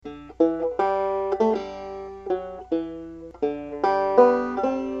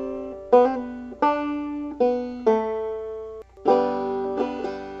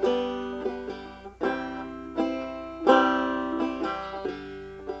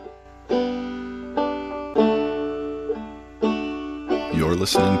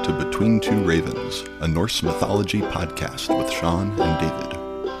listening to Between Two Ravens, a Norse mythology podcast with Sean and David.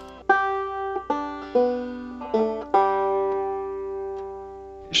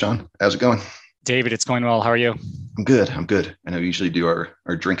 Hey Sean, how's it going? David, it's going well. How are you? I'm good. I know we usually do our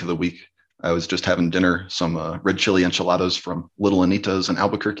drink of the week. I was just having dinner, some red chili enchiladas from Little Anita's in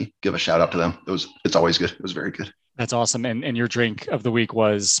Albuquerque. Give a shout out to them. It's always good. It was very good. That's awesome. And your drink of the week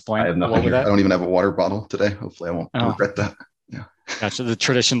was blank. I have nothing here. I don't even have a water bottle today. Hopefully I won't regret that. Yeah. Gotcha. The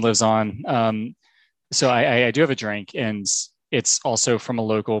tradition lives on. So I do have a drink, and it's also from a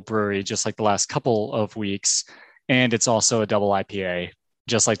local brewery, just like the last couple of weeks. And it's also a double IPA,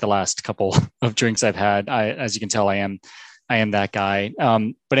 just like the last couple of drinks I've had. As you can tell, I am that guy.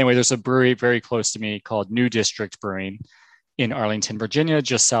 But anyway, there's a brewery very close to me called New District Brewing in Arlington, Virginia,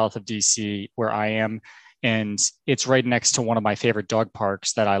 just south of DC, where I am. And it's right next to one of my favorite dog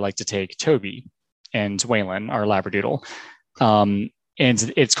parks that I like to take Toby and Waylon, our Labradoodle. And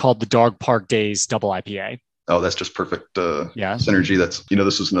it's called the Dog Park Days Double IPA. Oh, that's just perfect synergy. That's,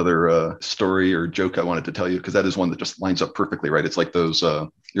 this is another story or joke I wanted to tell you, because that is one that just lines up perfectly, right? It's like those,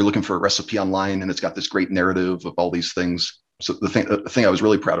 you're looking for a recipe online and it's got this great narrative of all these things. So the thing I was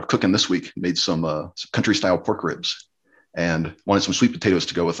really proud of cooking this week, made some country style pork ribs and wanted some sweet potatoes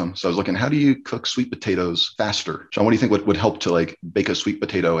to go with them. So I was looking, how do you cook sweet potatoes faster? John, what do you think would help to like bake a sweet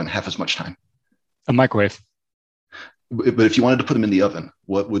potato in half as much time? A microwave. But if you wanted to put them in the oven,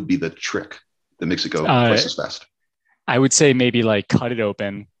 what would be the trick that makes it go twice as fast? I would say maybe like cut it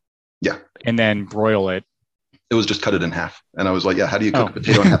open. Yeah. And then broil it. It was just cut it in half. And I was like, yeah, how do you cook a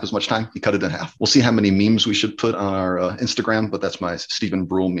potato in half as much time? You cut it in half. We'll see how many memes we should put on our Instagram, but that's my Stephen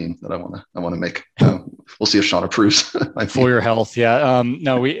Brule meme that I want to make. We'll see if Sean approves. For your health. Yeah.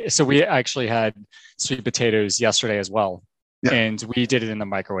 We actually had sweet potatoes yesterday as well. Yeah. And we did it in the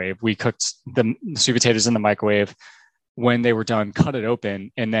microwave. We cooked the sweet potatoes in the microwave. When they were done, cut it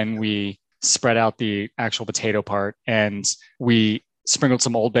open, and then we spread out the actual potato part, and we sprinkled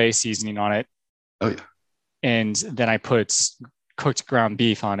some Old Bay seasoning on it. Oh yeah. And then I put cooked ground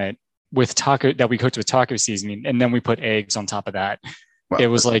beef on it we cooked with taco seasoning, and then we put eggs on top of that. Wow. It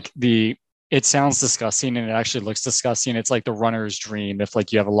was like it sounds disgusting, and it actually looks disgusting. It's like the runner's dream if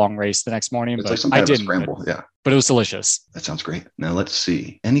like you have a long race the next morning. It's but like some kind of a scramble, yeah. But it was delicious. That sounds great. Now let's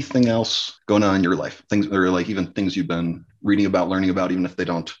see. Anything else going on in your life? Things that are like even things you've been reading about, learning about, even if they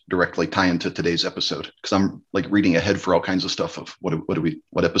don't directly tie into today's episode. Because I'm like reading ahead for all kinds of stuff of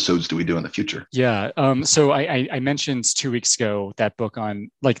what episodes do we do in the future? Yeah. So I mentioned 2 weeks ago that book on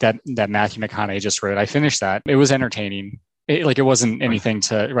like that Matthew McConaughey just wrote. I finished that. It was entertaining. It wasn't anything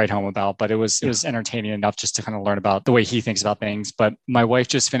to write home about, but it was entertaining enough just to kind of learn about the way he thinks about things. But my wife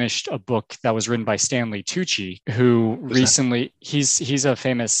just finished a book that was written by Stanley Tucci, who recently he's a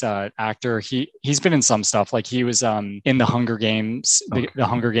famous actor. He's been in some stuff, like he was in the Hunger Games, the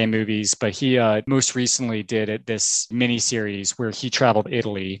Hunger Game movies, but he most recently did this mini series where he traveled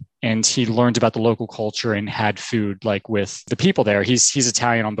Italy and he learned about the local culture and had food like with the people there. He's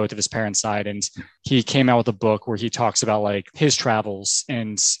Italian on both of his parents' side, and he came out with a book where he talks about like his travels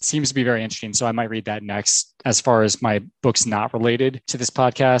and seems to be very interesting. So I might read that next, as far as my books not related to this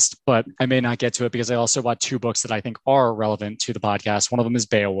podcast, but I may not get to it because I also bought 2 books that I think are relevant to the podcast. One of them is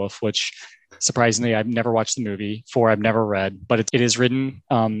Beowulf, which surprisingly I've never watched the movie. 4 I've never read, but it is written.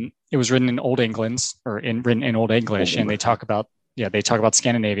 It was written in Old England written in Old English, and they talk about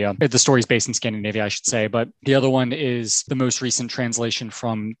Scandinavia. The story's based in Scandinavia, I should say. But the other one is the most recent translation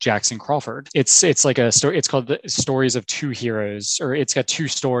from Jackson Crawford. It's like a story. It's called The Stories of Two Heroes, or it's got 2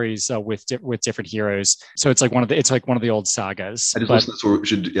 stories with different heroes. So it's like one of the old sagas. I just listened, so we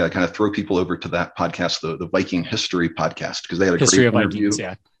should kind of throw people over to that podcast, the Viking History podcast, because they had a great interview. Vikings,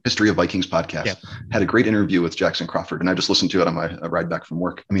 yeah. History of Vikings podcast, had a great interview with Jackson Crawford, and I just listened to it on my ride back from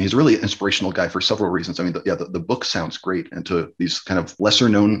work. I mean, he's a really inspirational guy for several reasons. I mean, the book sounds great, and to these kind of lesser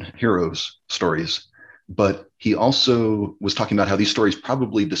known heroes stories, but he also was talking about how these stories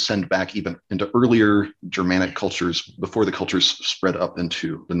probably descend back even into earlier Germanic cultures before the cultures spread up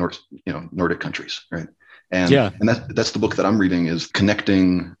into the Nordic countries, right? And that's the book that I'm reading, is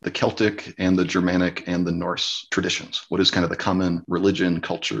connecting the Celtic and the Germanic and the Norse traditions. What is kind of the common religion,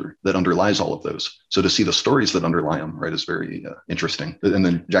 culture that underlies all of those? So to see the stories that underlie them, right, is very interesting. And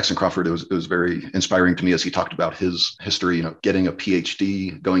then Jackson Crawford, it was very inspiring to me as he talked about his history, getting a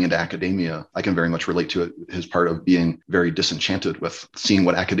PhD, going into academia. I can very much relate to it, his part of being very disenchanted with seeing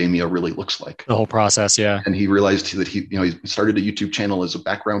what academia really looks like. The whole process, yeah. And he realized that he started a YouTube channel as a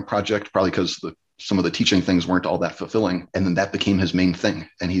background project, probably because some of the teaching things weren't all that fulfilling. And then that became his main thing.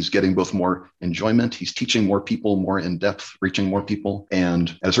 And he's getting both more enjoyment. He's teaching more people, more in depth, reaching more people.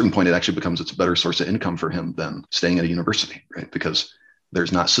 And at a certain point, it actually becomes, it's a better source of income for him than staying at a university, right? Because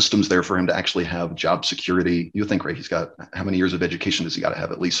There's not systems there for him to actually have job security. You think, right? He's got how many years of education does he got to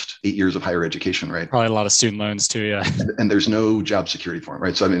have? At least 8 years of higher education, right? Probably a lot of student loans too, yeah. And there's no job security for him,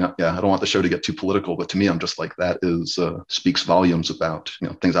 right? So I mean, yeah, I don't want the show to get too political, but to me, I'm just like, that is speaks volumes about,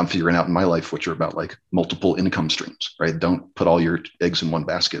 things I'm figuring out in my life, which are about like multiple income streams, right? Don't put all your eggs in one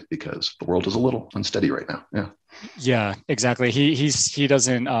basket, because the world is a little unsteady right now. Yeah. Yeah, exactly. He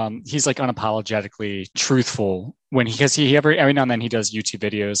doesn't he's like unapologetically truthful when because he every now and then he does YouTube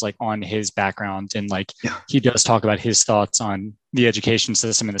videos like on his background, and like he does talk about his thoughts on the education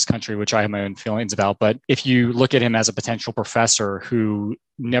system in this country, which I have my own feelings about. But if you look at him as a potential professor who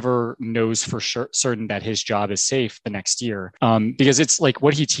never knows for certain that his job is safe the next year, because it's like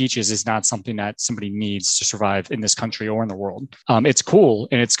what he teaches is not something that somebody needs to survive in this country or in the world. It's cool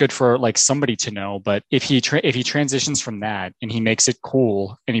and it's good for like somebody to know, but if he transitions from that and he makes it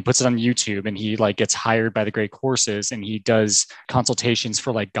cool and he puts it on YouTube and he like gets hired by the great courses and he does consultations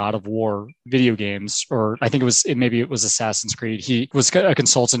for like God of War video games, or I think maybe it was Assassin's Creed. He was a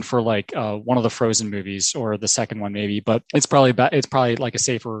consultant for like one of the Frozen movies, or the second one maybe, but it's probably like a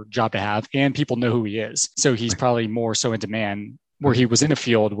safer job to have, and people know who he is, so he's probably more so in demand. Where he was in a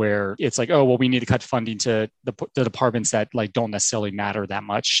field where it's like, oh well, we need to cut funding to the departments that like don't necessarily matter that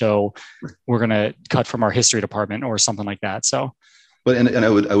much, so we're going to cut from our history department or something like that. So but and I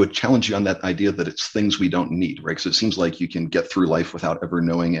would challenge you on that idea that it's things we don't need, right? Because it seems like you can get through life without ever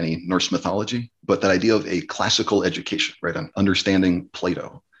knowing any Norse mythology. But that idea of a classical education, right, on understanding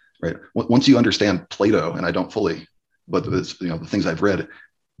Plato, right? Once you understand Plato, and I don't fully, but it's, the things I've read,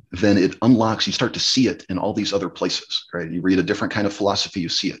 then it unlocks, you start to see it in all these other places, right? You read a different kind of philosophy, you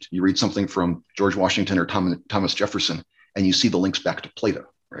see it. You read something from George Washington or Thomas Jefferson, and you see the links back to Plato,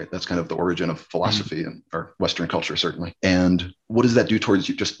 right? That's kind of the origin of philosophy and our Western culture, certainly. And what does that do towards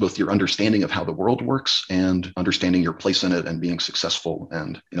you, just both your understanding of how the world works and understanding your place in it and being successful?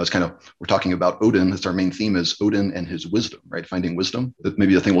 And, it's kind of, we're talking about Odin. That's our main theme, is Odin and his wisdom, right? Finding wisdom. That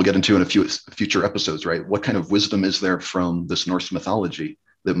maybe the thing we'll get into in a few future episodes, right? What kind of wisdom is there from this Norse mythology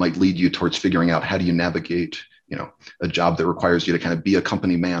that might lead you towards figuring out how do you navigate, a job that requires you to kind of be a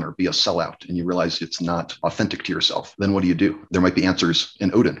company man or be a sellout, and you realize it's not authentic to yourself? Then what do you do? There might be answers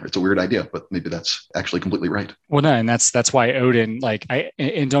in Odin. It's a weird idea, but maybe that's actually completely right. Well, no, and that's why Odin,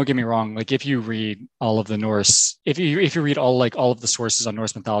 and don't get me wrong, like if you read all of the Norse, if you read all of the sources on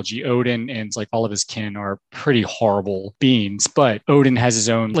Norse mythology, Odin and like all of his kin are pretty horrible beings. But Odin has his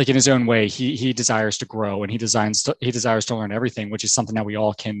own, like in his own way, he desires to grow, and he desires to learn everything, which is something that we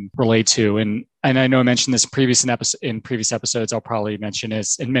all can relate to. And I know I mentioned this in previous episodes. I'll probably mention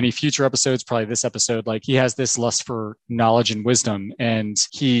this in many future episodes, probably this episode. Like he has this lust for knowledge and wisdom, and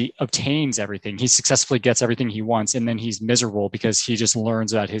he obtains everything. He successfully gets everything he wants, and then he's miserable because he just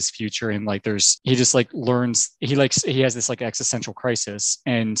learns about his future. And like he just like learns, he has this like existential crisis.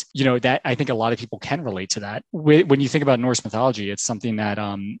 And that I think a lot of people can relate to that. When you think about Norse mythology, it's something that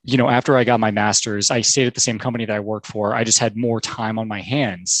after I got my master's, I stayed at the same company that I worked for. I just had more time on my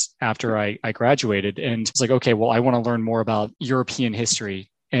hands after I graduated, and it's like, okay, well, I want to learn more about European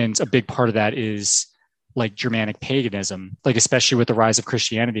history, and a big part of that is like Germanic paganism, like especially with the rise of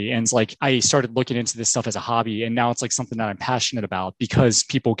Christianity. And it's like I started looking into this stuff as a hobby, and now it's like something that I'm passionate about because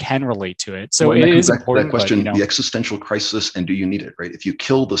people can relate to it. So it is important. That question, the existential crisis, and do you need it, right? If you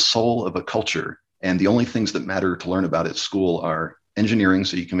kill the soul of a culture, and the only things that matter to learn about at school are engineering,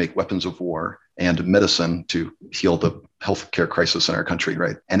 so you can make weapons of war, and medicine to heal the healthcare crisis in our country,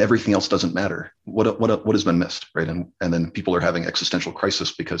 right? And everything else doesn't matter. What has been missed, right? And then people are having existential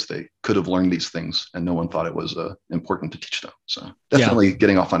crisis because they could have learned these things and no one thought it was important to teach them. So definitely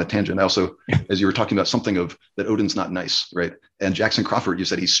getting off on a tangent. Also, as you were talking about something of that Odin's not nice, right? And Jackson Crawford, you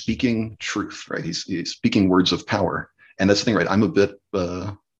said he's speaking truth, right? He's speaking words of power. And that's the thing, right? I'm a bit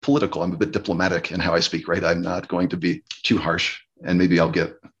political. I'm a bit diplomatic in how I speak, right? I'm not going to be too harsh. And maybe I'll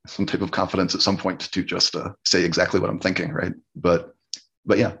get some type of confidence at some point to just say exactly what I'm thinking, right? But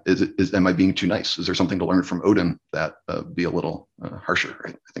yeah, am I being too nice? Is there something to learn from Odin that be a little harsher,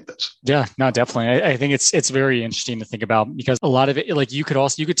 right? I think that's no, definitely. I think it's very interesting to think about, because a lot of it, like you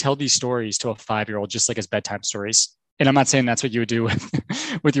could tell these stories to a 5-year-old just like as bedtime stories. And I'm not saying that's what you would do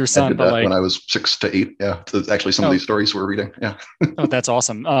with your son, but like when I was 6 to 8, yeah, it's actually some of these stories we're reading, yeah. Oh, that's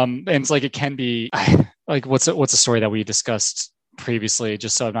awesome. And it's like it can be like what's a story that we discussed previously,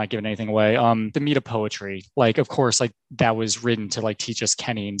 just so I'm not giving anything away. The Meat of Poetry, like of course, like that was written to like teach us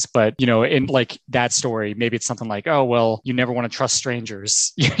kennings, but in like that story, maybe it's something like, oh well, you never want to trust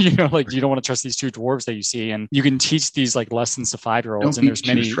strangers. Like you don't want to trust these 2 dwarves that you see, and you can teach these like lessons to 5-year-olds. And there's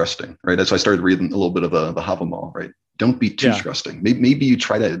many trusting, right? That's why I started reading a little bit of the Havamal, right? Don't be too trusting. Maybe you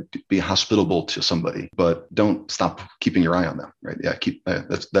try to be hospitable to somebody, but don't stop keeping your eye on them, right? Yeah,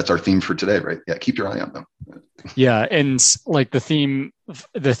 that's our theme for today, right? Yeah, keep your eye on them. Yeah, and like the theme,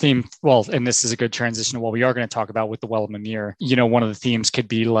 well, and this is a good transition to what we are going to talk about with the Well of Mimir. One of the themes could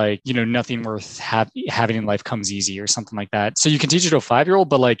be like, nothing worth having in life comes easy or something like that. So you can teach it to a 5-year-old,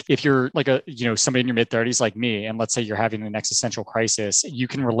 but like if you're like somebody in your mid-30s like me, and let's say you're having an existential crisis, you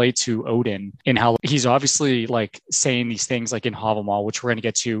can relate to Odin and how he's obviously like saying these things like in Havamal, which we're going to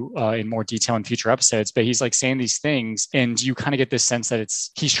get to in more detail in future episodes, but he's like saying these things, and you kind of get this sense that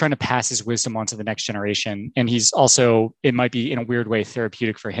he's trying to pass his wisdom onto the next generation. And he's also, it might be in a weird way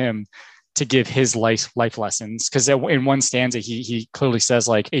therapeutic for him to give his life lessons, because in one stanza he clearly says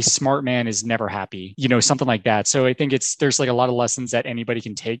like a smart man is never happy, something like that. So I think there's like a lot of lessons that anybody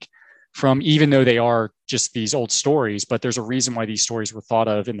can take from, even though they are just these old stories, but there's a reason why these stories were thought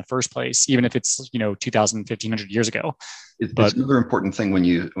of in the first place, even if it's 2000, 1500 years ago. It's another important thing when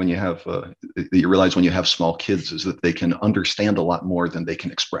you have you realize when you have small kids is that they can understand a lot more than they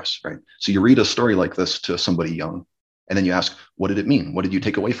can express, right? So you read a story like this to somebody young, and then you ask, what did it mean? What did you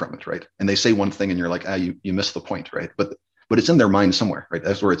take away from it, right? And they say one thing and you're like, you missed the point, right? But it's in their mind somewhere, right?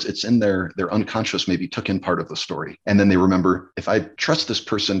 That's where it's in their unconscious, maybe took in part of the story. And then they remember, if I trust this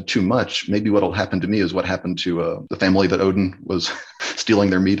person too much, maybe what'll happen to me is what happened to the family that Odin was stealing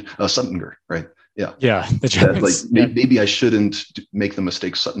their meat, Suttungr, right? Yeah. Yeah. Maybe I shouldn't make the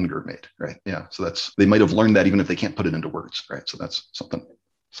mistake Suttungr made, right? Yeah. So they might have learned that even if they can't put it into words, right? So that's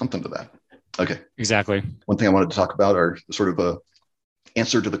something to that. Okay. Exactly. One thing I wanted to talk about are sort of a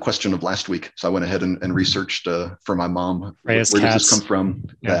answer to the question of last week. So I went ahead and researched for my mom, Freya's where cats. does this come from?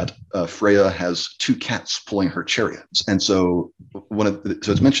 Yeah. That Freya has 2 cats pulling her chariots. And so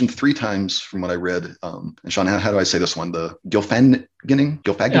so it's mentioned 3 times from what I read. And Sean, how do I say this one? The Gylfaginning?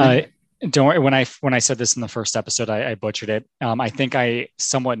 Don't worry. When I said this in the first episode, I butchered it. I think I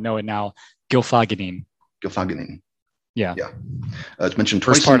somewhat know it now. Gylfaginning. Yeah. It's mentioned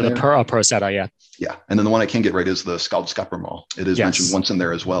first twice. Part of the Prosetta, yeah. Yeah. And then the one I can get right is the Skaldskaparmal. It is mentioned once in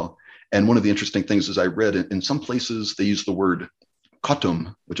there as well. And one of the interesting things is I read in some places they use the word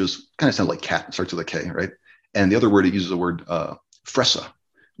kotum, which is kind of sounds like cat. It starts with a K, right? And the other word, it uses the word fressa,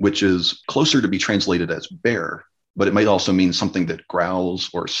 which is closer to be translated as bear, but it might also mean something that growls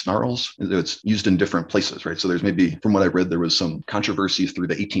or snarls. It's used in different places, right? So there's maybe, from what I read, there was some controversy through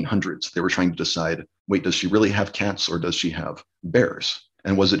the 1800s. They were trying to decide, wait, does she really have cats or does she have bears?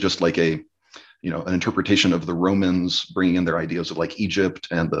 And was it just like an interpretation of the Romans bringing in their ideas of like Egypt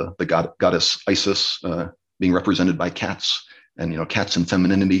and the goddess Isis being represented by cats, and, cats and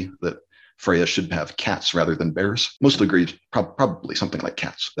femininity, that Freya should have cats rather than bears? Most agreed, probably something like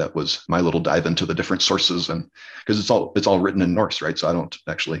cats. That was my little dive into the different sources, and because it's all written in Norse, right? So I don't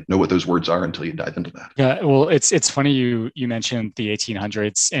actually know what those words are until you dive into that. Yeah, well, it's funny you mentioned the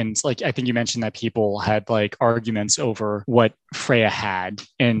 1800s, and like I think you mentioned that people had like arguments over what Freya had,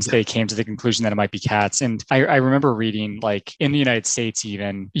 and they came to the conclusion that it might be cats. And I remember reading like in the United States,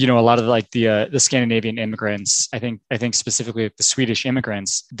 even a lot of like the Scandinavian immigrants, I think specifically like the Swedish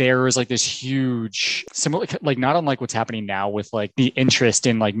immigrants, there was like this huge similar, like not unlike what's happening now with like the interest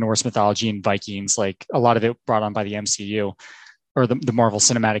in like Norse mythology and Vikings, like a lot of it brought on by the MCU or the Marvel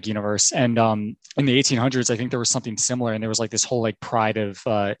Cinematic Universe. And in the 1800s, I think there was something similar, and there was like this whole like pride of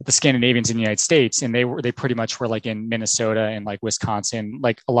the Scandinavians in the United States, and they pretty much were like in Minnesota and like Wisconsin,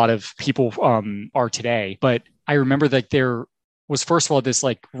 like a lot of people are today. But I remember that there was, first of all, this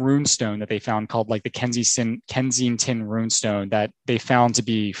like rune stone that they found called like the Kensington runestone that they found to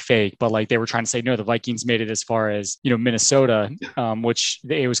be fake, but like they were trying to say, no, the Vikings made it as far as, Minnesota, which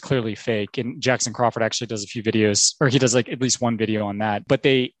it was clearly fake. And Jackson Crawford actually does a few videos, or he does like at least one video on that. But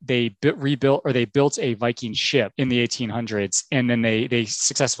they built a Viking ship in the 1800s, and then they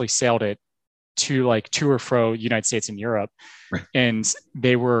successfully sailed it to or fro United States and Europe. Right. And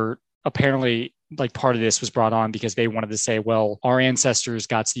they were apparently, like, part of this was brought on because they wanted to say, well, our ancestors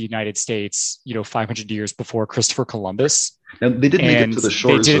got to the United States, 500 years before Christopher Columbus. And they did make it to the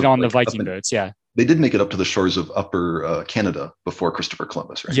shores. They did it on the Viking boats, yeah. They did make it up to the shores of upper Canada before Christopher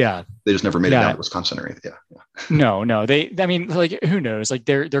Columbus, right? Yeah. They just never made it down to Wisconsin or anything. Yeah. No. Who knows? Like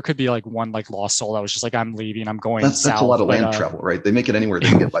there could be like one like lost soul that was just like, I'm leaving, I'm going south. That's a lot of land travel, right? They make it anywhere they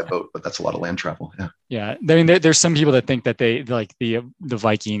can get by boat, but that's a lot of land travel. Yeah. Yeah. I mean, there's some people that think that they like the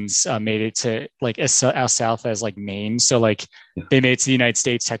Vikings made it to like as south as like Maine. So like they made it to the United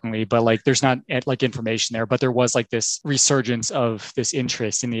States technically, but like there's not like information there. But there was like this resurgence of this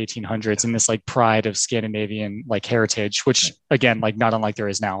interest in the 1800s and this like pride of Scandinavian like heritage, which again, like not unlike there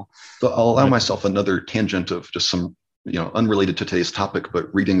is now. So I'll allow myself another tangent of just some unrelated to today's topic,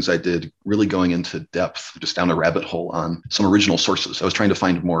 but readings I did really going into depth, just down a rabbit hole on some original sources. I was trying to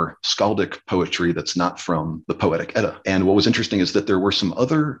find more skaldic poetry that's not from the Poetic Edda. And what was interesting is that there were some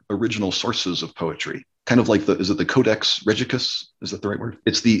other original sources of poetry, kind of like is it the Codex Regicus? Is that the right word?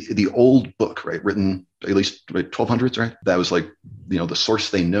 It's the old book, right? Written at least 1200s, right? That was like, the source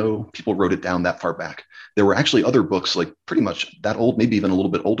they know. People wrote it down that far back. There were actually other books like pretty much that old, maybe even a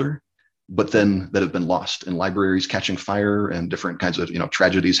little bit older, but then that have been lost in libraries catching fire and different kinds of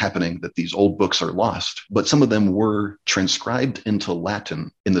tragedies happening, that these old books are lost. But some of them were transcribed into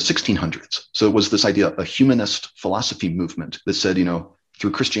Latin in the 1600s. So it was this idea, a humanist philosophy movement that said,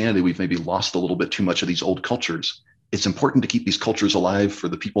 through Christianity, we've maybe lost a little bit too much of these old cultures. It's important to keep these cultures alive for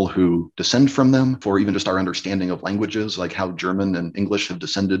the people who descend from them, for even just our understanding of languages, like how German and English have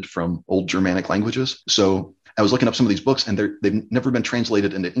descended from old Germanic languages. So I was looking up some of these books, and they've never been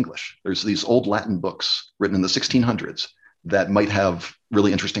translated into English. There's these old Latin books written in the 1600s that might have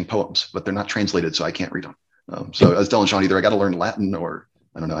really interesting poems, but they're not translated, so I can't read them. So I was telling Sean, either I got to learn Latin, or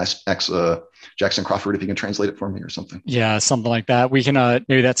I don't know, ask Jackson Crawford if he can translate it for me or something. Yeah, something like that. We can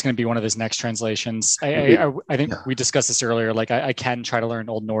maybe that's going to be one of his next translations. I think we discussed this earlier. Like I can try to learn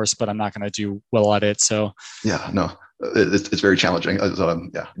Old Norse, but I'm not going to do well at it. So yeah, no. It's very challenging.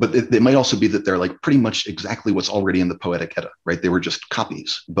 But it might also be that they're like pretty much exactly what's already in the Poetic Edda, right? They were just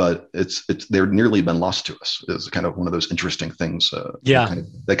copies, but they're nearly been lost to us. Is kind of one of those interesting things. That kind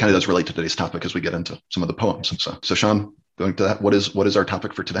of does relate to today's topic as we get into some of the poems. So Sean, going to that, what is our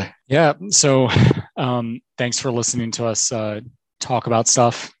topic for today? Yeah. So thanks for listening to us talk about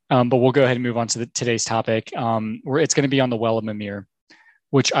stuff. But we'll go ahead and move on to today's topic. It's going to be on the Well of Mimir,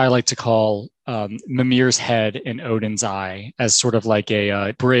 which I like to call Mimir's head in Odin's eye, as sort of like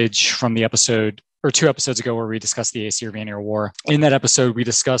a bridge from the episode or 2 episodes ago where we discussed the Aesir-Vanir War. In that episode, we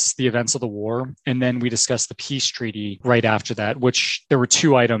discussed the events of the war, and then we discussed the peace treaty right after that, which there were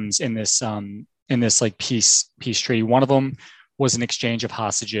 2 items in this like peace treaty. One of them was an exchange of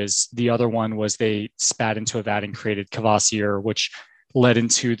hostages. The other one was they spat into a vat and created Kvasir, which led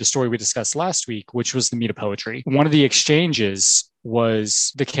into the story we discussed last week, which was the meat of poetry. One of the exchanges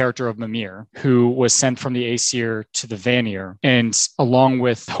was the character of Mimir, who was sent from the Aesir to the Vanir, and along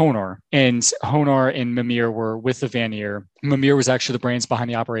with Honor. And Honor and Mimir were with the Vanir. Mimir was actually the brains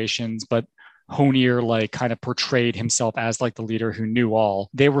behind the operations, but Honir like kind of portrayed himself as like the leader who knew all.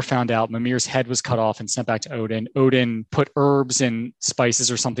 They were found out. Mimir's head was cut off and sent back to Odin. Odin put herbs and spices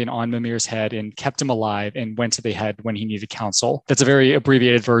or something on Mimir's head and kept him alive and went to the head when he needed counsel. That's a very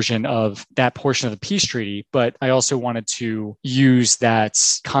abbreviated version of that portion of the peace treaty, but I also wanted to use that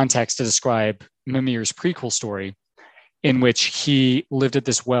context to describe Mimir's prequel story, in which he lived at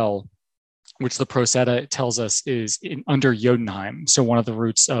this well, which the Prose Edda tells us is under Jotunheim. So one of the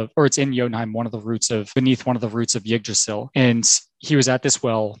roots it's in Jotunheim, beneath one of the roots of Yggdrasil. And he was at this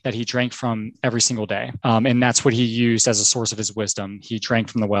well that he drank from every single day. And that's what he used as a source of his wisdom. He drank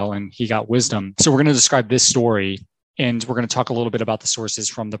from the well and he got wisdom. So we're going to describe this story, and we're going to talk a little bit about the sources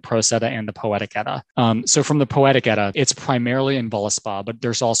from the Prose Edda and the Poetic Edda. So from the Poetic Edda, it's primarily in Voluspa, but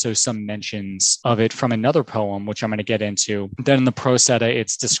there's also some mentions of it from another poem, which I'm going to get into. Then in the Prose Edda,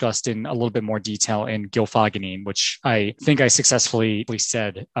 it's discussed in a little bit more detail in Gylfaginning, which I think I successfully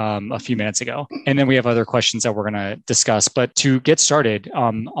said a few minutes ago. And then we have other questions that we're going to discuss. But to get started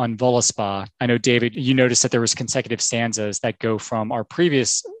on Voluspa, I know, David, you noticed that there was consecutive stanzas that go from our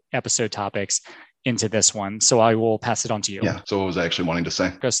previous episode topics into this one. So I will pass it on to you. Yeah. So what was I actually wanting to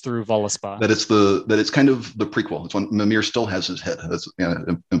say? Goes through Voluspa. That it's kind of the prequel. It's when Mimir still has his head. That's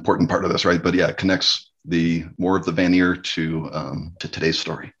an important part of this, right? But yeah, it connects the more of the Vanir to today's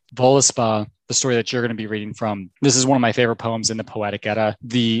story. Voluspa, the story that you're going to be reading from, this is one of my favorite poems in the Poetic Edda.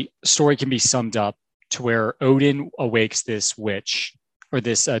 The story can be summed up to where Odin awakes this witch, or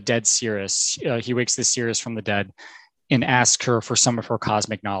this dead seeress. He wakes this seeress from the dead and asks her for some of her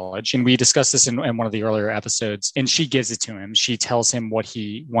cosmic knowledge. And we discussed this in one of the earlier episodes, and she gives it to him. She tells him what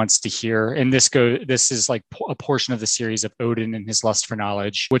he wants to hear. And this is like a portion of the series of Odin and his lust for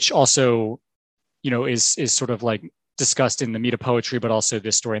knowledge, which also, is sort of like discussed in the Meat of Poetry, but also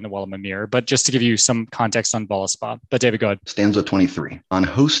this story in the Well of Mimir. But just to give you some context on Voluspa. But David, go ahead. Stanza 23. On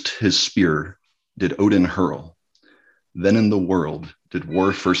host his spear did Odin hurl. Then in the world did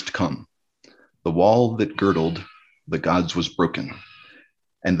war first come. The wall that girdled the gods was broken,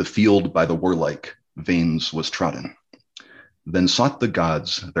 and the field by the warlike veins was trodden. Then sought the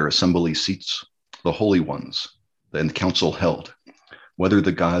gods their assembly seats, the holy ones, and council held, whether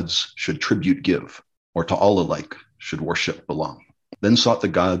the gods should tribute give, or to all alike should worship belong. Then sought the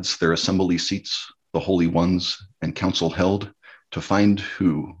gods their assembly seats, the holy ones, and council held, to find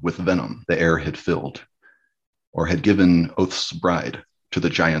who with venom the air had filled. or had given Oath's bride to the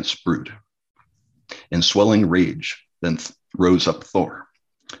giant's brood. In swelling rage, then rose up Thor.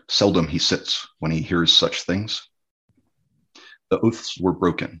 Seldom he sits when he hears such things. The oaths were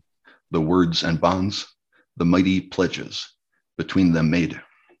broken, the words and bonds, the mighty pledges between them made.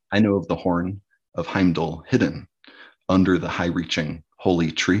 I know of the horn of Heimdall hidden under the high-reaching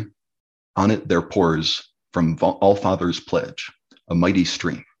holy tree. On it there pours from All-Father's pledge a mighty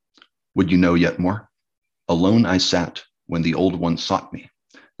stream. Would you know yet more? Alone I sat when the old one sought me,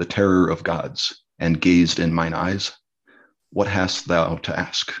 the terror of gods, and gazed in mine eyes. What hast thou to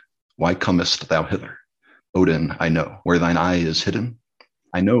ask? Why comest thou hither? Odin, I know where thine eye is hidden.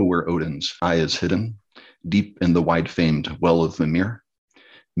 I know where Odin's eye is hidden, deep in the wide-famed well of Mimir.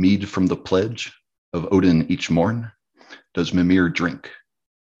 Mead from the pledge of Odin each morn does Mimir drink.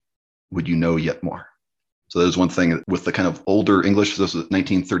 Would you know yet more? So that is one thing with the kind of older English. This is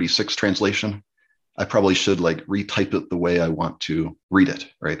 1936 translation. I probably should retype it the way I want to read it,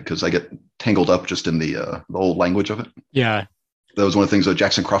 right? Because I get tangled up just in the old language of it. Yeah. That was one of the things that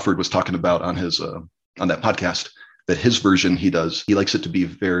Jackson Crawford was talking about on his on that podcast, that his version he likes it to be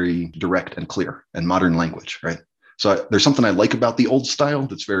very direct and clear and modern language, right? So there's something I like about the old style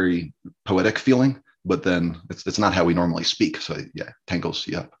that's very poetic feeling, but then it's not how we normally speak. So yeah, tangles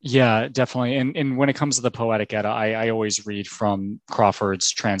you up. Yeah, definitely. And when it comes to the Poetic Edda, I always read from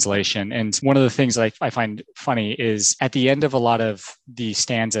Crawford's translation. And one of the things that I find funny is at the end of a lot of the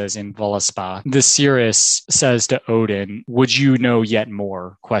stanzas in Völuspá, the seeress says to Odin, "Would you know yet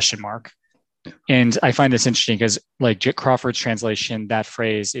more?" ? Yeah. And I find this interesting because Crawford's translation, that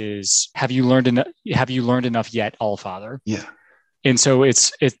phrase is, have you learned enough yet, All-Father? Yeah. And so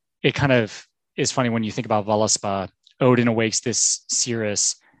it kind of is funny when you think about Völuspá. Odin awakes this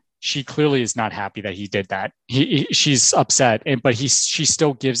seeress. She clearly is not happy that he did that. She's upset, but she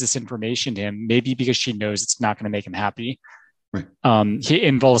still gives this information to him, maybe because she knows it's not going to make him happy. Right.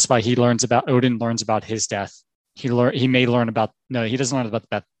 In Völuspá, Odin learns about his death. He doesn't learn about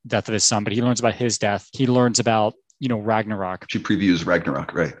the death of his son, but he learns about his death. He learns about Ragnarok. She previews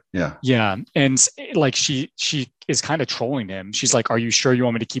Ragnarok, right? Yeah. Yeah. And she is kind of trolling him. She's like, "Are you sure you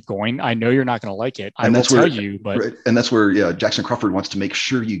want me to keep going? I know you're not going to like it. I will tell you, but..." Right. And that's where, yeah, Jackson Crawford wants to make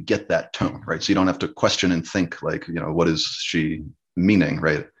sure you get that tone, right? So you don't have to question and think what is she meaning,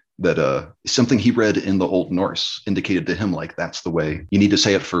 right? That something he read in the Old Norse indicated to him that's the way you need to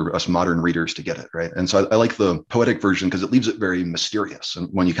say it for us modern readers to get it, right? And so I like the poetic version because it leaves it very mysterious. And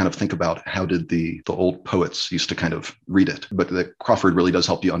when you kind of think about how did the old poets used to kind of read it, but the Crawford really does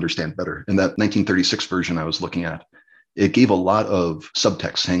help you understand better. In that 1936 version I was looking at, it gave a lot of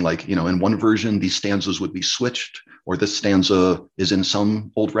subtext saying in one version, these stanzas would be switched, or this stanza is in some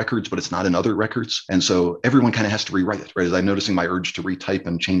old records, but it's not in other records. And so everyone kind of has to rewrite it, right? As I'm noticing my urge to retype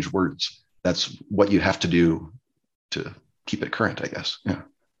and change words, that's what you have to do to keep it current, I guess. Yeah.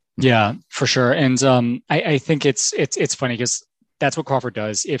 Yeah, for sure. And I think it's funny because that's what Crawford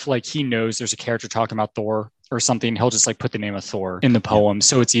does. If he knows there's a character talking about Thor or something, he'll just put the name of Thor in the poem. Yeah.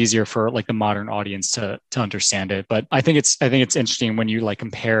 So it's easier for the modern audience to understand it. But I think it's interesting when you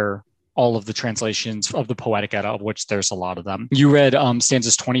compare all of the translations of the Poetic Edda, of which there's a lot of them. You read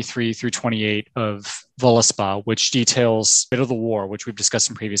stanzas 23 through 28 of Völuspá, which details a bit of the war, which we've discussed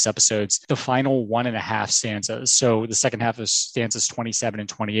in previous episodes. The final 1.5 stanzas, so the second half of stanzas 27 and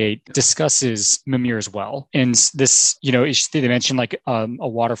 28, discusses Mimir's well. And this, they mention a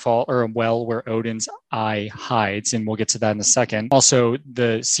waterfall or a well where Odin's eye hides, and we'll get to that in a second. Also,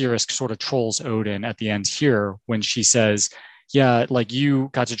 the seeress sort of trolls Odin at the end here when she says, "Yeah, you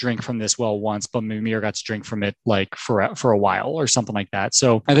got to drink from this well once, but Mimir got to drink from it for a while," or something like that.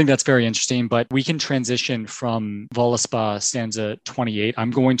 So I think that's very interesting, but we can transition from Völuspá stanza 28.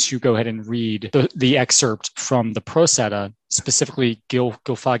 I'm going to go ahead and read the excerpt from the Prose Edda, specifically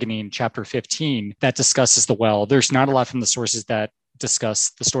Gylfaginning chapter 15, that discusses the well. There's not a lot from the sources that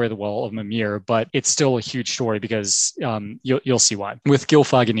discuss the story of the well of Mimir, but it's still a huge story because you'll see why. With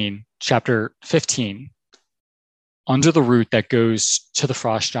Gylfaginning chapter 15, under the route that goes to the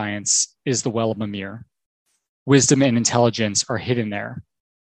frost giants is the well of Mimir. Wisdom and intelligence are hidden there.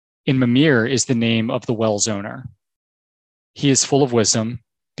 In Mimir is the name of the well's owner. He is full of wisdom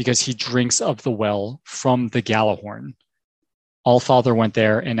because he drinks of the well from the Gjallarhorn. All-Father went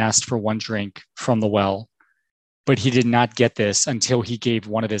there and asked for one drink from the well, but he did not get this until he gave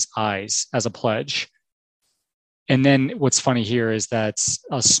one of his eyes as a pledge. And then what's funny here is that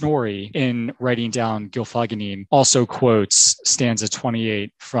Snorri, in writing down Gylfaginning, also quotes stanza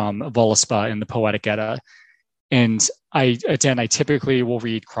 28 from Völuspá in the Poetic Edda. And I typically will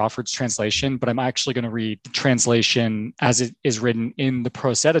read Crawford's translation, but I'm actually going to read the translation as it is written in the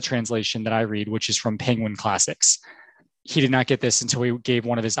Procetta translation that I read, which is from Penguin Classics. He did not get this until he gave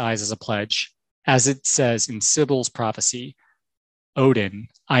one of his eyes as a pledge. As it says in Sibyl's prophecy, Odin,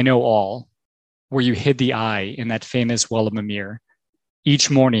 I know all, where you hid the eye in that famous well of Mimir. Each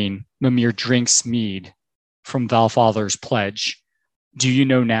morning, Mimir drinks mead from Valfather's pledge. Do you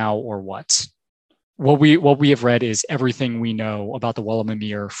know now or what? What we have read is everything we know about the Well of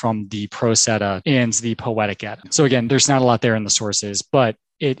Mimir from the Procetta and the Poetic Edda. So again, there's not a lot there in the sources, but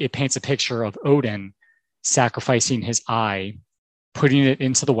it paints a picture of Odin sacrificing his eye, putting it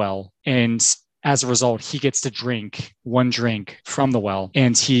into the well, and as a result, he gets to drink one drink from the well,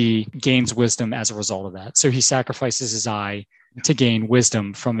 and he gains wisdom as a result of that. So he sacrifices his eye to gain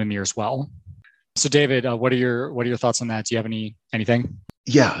wisdom from Mimir's well. So David, what are your thoughts on that? Do you have anything?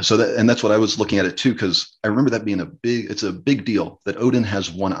 Yeah, so that's what I was looking at it too, because I remember that being it's a big deal that Odin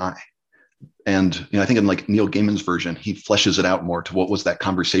has one eye. And I think in like Neil Gaiman's version, he fleshes it out more to what was that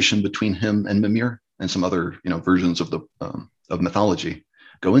conversation between him and Mimir, and some other versions of the of mythology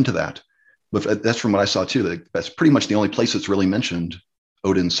go into that. But that's from what I saw too. That's pretty much the only place it's really mentioned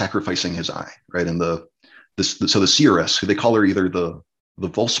Odin sacrificing his eye, right? And so the seeress, who they call her either the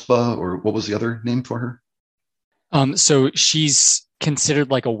Volspa, or what was the other name for her? So she's considered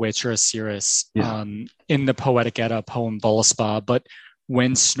like a witch or a seeress in the Poetic Edda poem Voluspa, but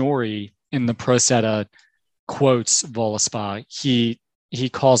when Snorri in the Procetta quotes Voluspa, he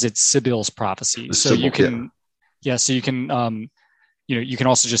calls it Sibyl's prophecy. So you can you can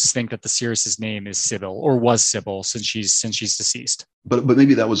also just think that the seeress's name is Sibyl, or was Sibyl, since she's deceased. But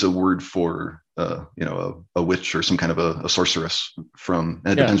maybe that was a word for a witch or some kind of a sorceress and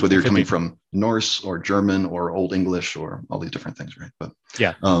it depends whether you're coming from Norse or German or Old English or all these different things, right? But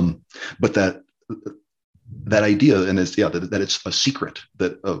but that idea, and that it's a secret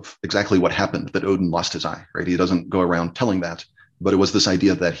of exactly what happened, that Odin lost his eye, right? He doesn't go around telling that, but it was this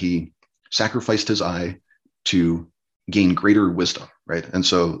idea that he sacrificed his eye to gain greater wisdom, right? And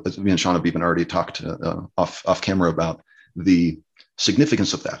so, as me and Sean have even already talked off camera about the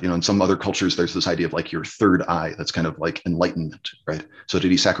significance of that. In some other cultures, there's this idea of like your third eye that's kind of like enlightenment, right? So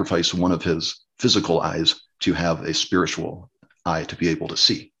did he sacrifice one of his physical eyes to have a spiritual eye to be able to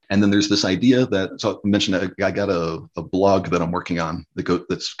see? And then there's this idea so I mentioned that I got a blog that I'm working on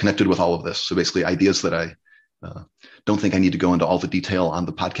that's connected with all of this. So basically ideas that I don't think I need to go into all the detail on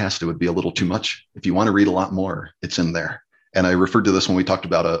the podcast. It would be a little too much. If you want to read a lot more, it's in there. And I referred to this when we talked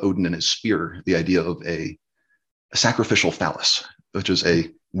about Odin and his spear, the idea of a sacrificial phallus, which is a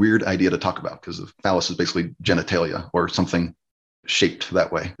weird idea to talk about because the phallus is basically genitalia or something shaped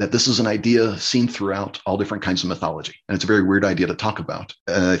that way. That this is an idea seen throughout all different kinds of mythology. And it's a very weird idea to talk about.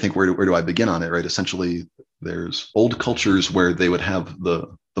 And I think where do I begin on it, right? Essentially, there's old cultures where they would have the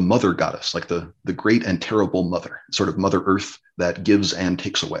mother goddess, like the great and terrible mother, sort of Mother Earth that gives and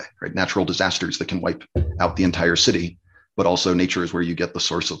takes away, right? Natural disasters that can wipe out the entire city, but also nature is where you get the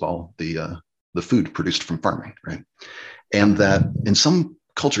source of all the food produced from farming, right? And that in some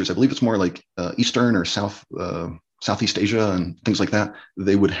cultures, I believe it's more like Eastern or Southeast Asia and things like that,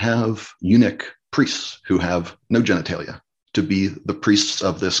 they would have eunuch priests who have no genitalia to be the priests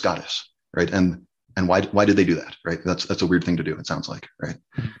of this goddess, right? And why did they do that, right? That's a weird thing to do, it sounds like, right?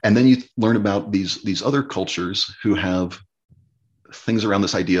 And then you learn about these other cultures who have things around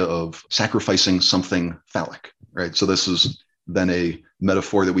this idea of sacrificing something phallic, right? So this is then a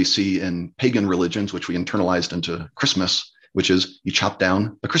metaphor that we see in pagan religions, which we internalized into Christmas, which is you chop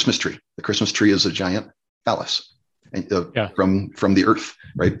down a Christmas tree. The Christmas tree is a giant phallus from the earth,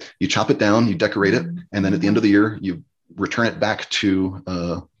 right? You chop it down, you decorate it, and then at the end of the year, you return it back to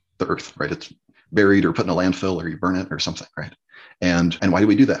the earth, right? It's buried or put in a landfill, or you burn it or something, right? And why do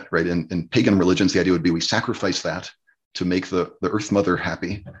we do that, right? In pagan religions, the idea would be we sacrifice that to make the earth mother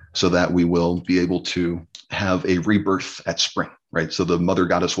happy so that we will be able to have a rebirth at spring, right? So the mother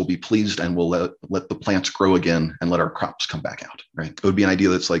goddess will be pleased and will let the plants grow again and let our crops come back out, right? It would be an idea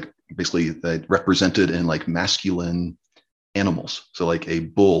that's like basically represented in like masculine animals. So like a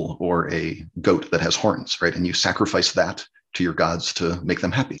bull or a goat that has horns, right? And you sacrifice that to your gods to make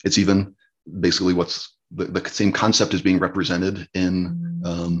them happy. It's even basically what's the same concept is being represented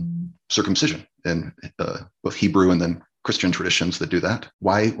in circumcision and both Hebrew and then Christian traditions that do that.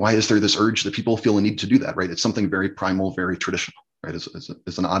 Why is there this urge that people feel a need to do that, right? It's something very primal, very traditional, right?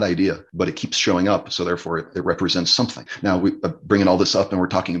 It's an odd idea, but it keeps showing up. So therefore it represents something. Now we bringing all this up and we're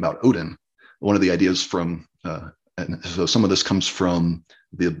talking about Odin. One of the ideas from, and so some of this comes from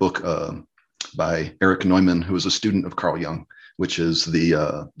the book by Erich Neumann, who was a student of Carl Jung, which is the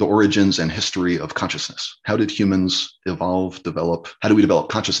origins and history of consciousness. How did humans evolve, develop? How do we develop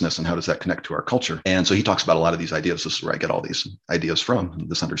consciousness, and how does that connect to our culture? And so he talks about a lot of these ideas. This is where I get all these ideas from,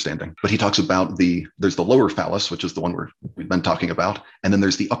 this understanding. But he talks about there's the lower phallus, which is the one we've been talking about, and then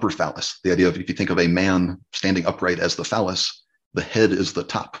there's the upper phallus. The idea of, if you think of a man standing upright as the phallus, the head is the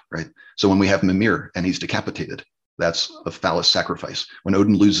top, right? So when we have Mimir and he's decapitated, that's a phallus sacrifice. When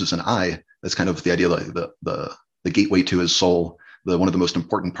Odin loses an eye, that's kind of the idea, like the gateway to his soul. One of the most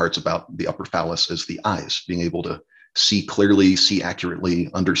important parts about the upper phallus is the eyes, being able to see clearly, see accurately,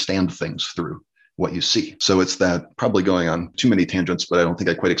 understand things through what you see. So it's that, probably going on too many tangents, but I don't think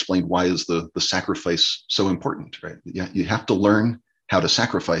I quite explained why is the sacrifice so important, right? You have to learn how to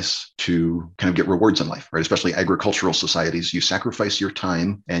sacrifice to kind of get rewards in life, right? Especially agricultural societies. You sacrifice your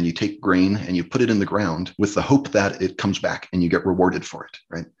time and you take grain and you put it in the ground with the hope that it comes back and you get rewarded for it,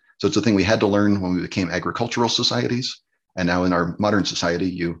 right? So it's a thing we had to learn when we became agricultural societies. And now in our modern society,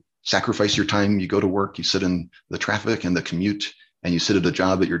 you sacrifice your time, you go to work, you sit in the traffic and the commute, and you sit at a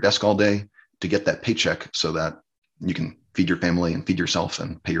job at your desk all day to get that paycheck so that you can feed your family and feed yourself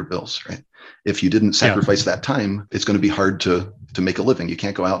and pay your bills, right? If you didn't sacrifice that time, it's going to be hard to make a living. You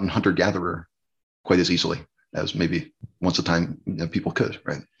can't go out and hunter-gatherer quite as easily as maybe once a time people could,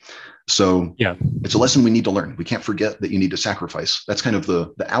 right? So it's a lesson we need to learn. We can't forget that you need to sacrifice. That's kind of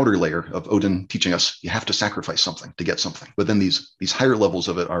the outer layer of Odin teaching us you have to sacrifice something to get something. But then these higher levels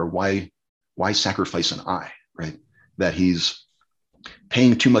of it are why sacrifice an eye, right? That he's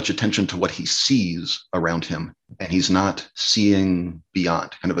paying too much attention to what he sees around him, and he's not seeing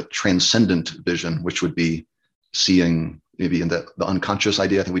beyond, kind of a transcendent vision, which would be seeing maybe in the unconscious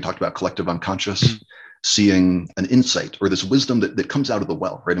idea. I think we talked about collective unconscious, seeing an insight or this wisdom that comes out of the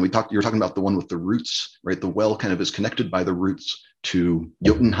well, right? And you're talking about the one with the roots, right? The well kind of is connected by the roots to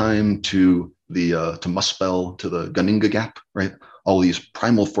Jotunheim, to to Muspel, to the Gunninga Gap, right? All these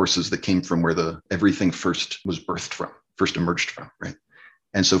primal forces that came from where everything first was birthed from, first emerged from, right?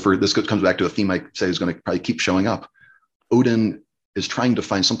 And so this comes back to a theme I say is going to probably keep showing up. Odin is trying to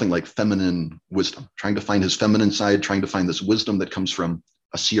find something like feminine wisdom, trying to find his feminine side, trying to find this wisdom that comes from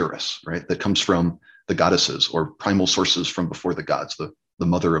Osiris, right? That comes from the goddesses or primal sources from before the gods, the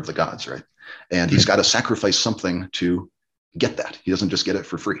mother of the gods, right? And he's got to sacrifice something to get that. He doesn't just get it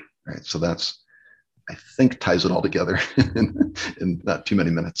for free, right? So that's, I think, ties it all together in not too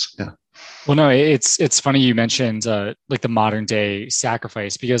many minutes. Yeah. Well, no, it's funny you mentioned like the modern day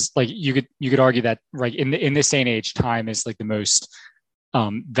sacrifice, because like you could argue that, right, in this day and age, time is like the most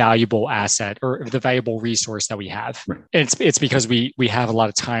valuable asset or the valuable resource that we have. Right. And it's because we have a lot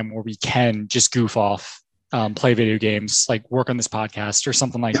of time where we can just goof off, play video games, like work on this podcast or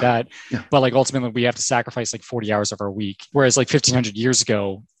something like that. Yeah. But like ultimately we have to sacrifice like 40 hours of our week. Whereas like 1500 years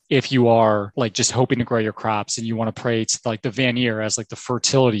ago, if you are like just hoping to grow your crops and you want to pray to like the Vanir as like the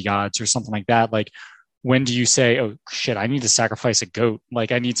fertility gods or something like that, like when do you say, oh shit, I need to sacrifice a goat?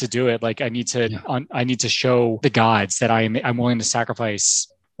 Like I need to do it. Like I need to show the gods that I'm willing to sacrifice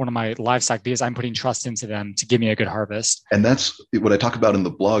one of my livestock because I'm putting trust into them to give me a good harvest. And that's what I talk about in the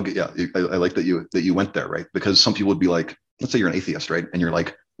blog. Yeah, I like that you went there, right? Because some people would be like, let's say you're an atheist, right? And you're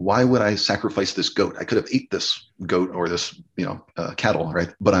like, why would I sacrifice this goat? I could have ate this goat or this, cattle,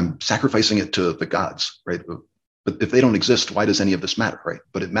 right? But I'm sacrificing it to the gods, right? But if they don't exist, why does any of this matter, right?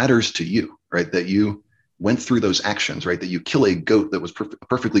 But it matters to you, right? That you went through those actions, right? That you kill a goat that was a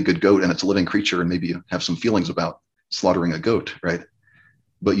perfectly good goat and it's a living creature, and maybe you have some feelings about slaughtering a goat, right?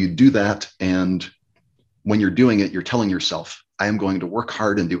 But you do that, and when you're doing it, you're telling yourself, I am going to work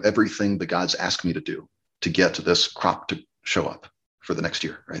hard and do everything the gods ask me to do to get this crop to show up for the next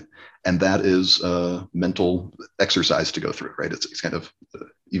year, right? And that is a mental exercise to go through, right? It's kind of,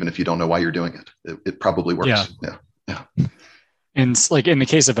 even if you don't know why you're doing it, it probably works. Yeah. And like in the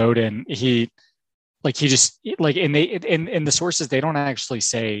case of Odin, he just like in the sources, they don't actually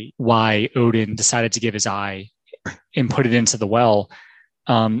say why Odin decided to give his eye and put it into the well.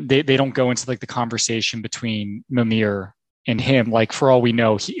 They don't go into like the conversation between Mimir and him. Like for all we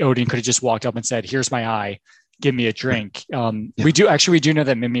know, Odin could have just walked up and said, "Here's my eye, give me a drink." We do know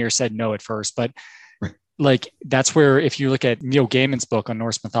that Mimir said no at first, but like that's where, if you look at Neil Gaiman's book on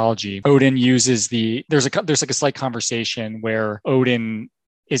Norse mythology, Odin uses there's like a slight conversation where Odin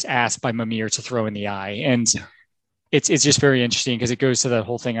is asked by Mimir to throw in the eye, and it's just very interesting because it goes to that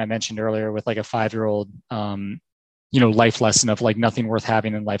whole thing I mentioned earlier with like a 5-year-old life lesson of like nothing worth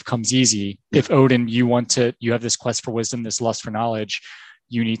having in life comes easy. If Odin, you have this quest for wisdom, this lust for knowledge,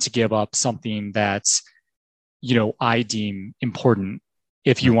 you need to give up something that's, I deem important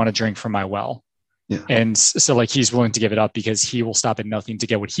if you want to drink from my well. Yeah. And so like he's willing to give it up because he will stop at nothing to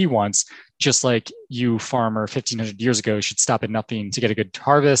get what he wants. Just like you, farmer 1500 years ago, should stop at nothing to get a good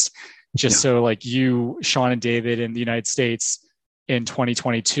harvest. So like you, Sean and David in the United States in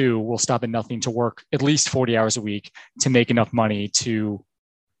 2022 will stop at nothing to work at least 40 hours a week to make enough money to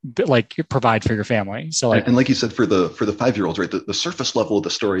like provide for your family. So like, and like you said, for the 5-year-olds, right, the surface level of the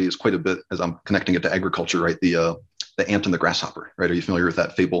story is quite a bit, as I'm connecting it to agriculture, right? The ant and the grasshopper, right? Are you familiar with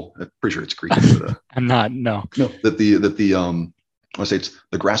that fable? I'm pretty sure it's Greek. But, I'm not. No. I want to say it's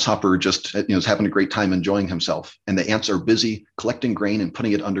the grasshopper just is having a great time enjoying himself, and the ants are busy collecting grain and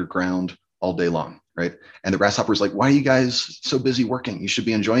putting it underground all day long, right? And the grasshopper's like, "Why are you guys so busy working? You should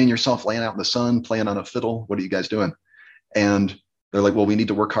be enjoying yourself, laying out in the sun, playing on a fiddle. What are you guys doing?" And they're like, "Well, we need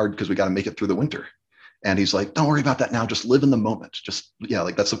to work hard because we got to make it through the winter." And he's like, "Don't worry about that now. Just live in the moment. Just,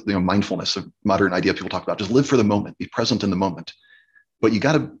 like that's mindfulness, a modern idea people talk about. Just live for the moment, be present in the moment. But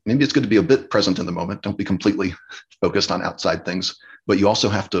maybe it's good to be a bit present in the moment. Don't be completely focused on outside things, but you also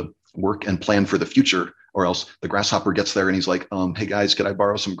have to work and plan for the future, or else the grasshopper gets there and he's like, hey guys, could I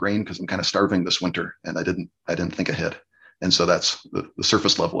borrow some grain? Because I'm kind of starving this winter. And I didn't think ahead." And so that's the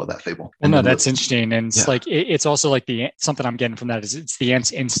surface level of that fable. Well, no, that's interesting. And it's like, it's also like something I'm getting from that is it's the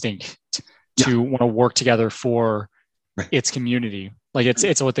ant's instinct to want to work together for its community. Like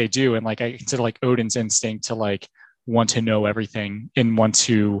it's what they do. And like, I consider like Odin's instinct to like want to know everything and want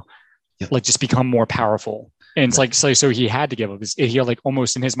to like just become more powerful. And it's like, so he had to give up he like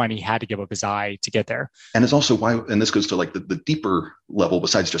almost in his mind, he had to give up his eye to get there. And it's also why, and this goes to like the deeper level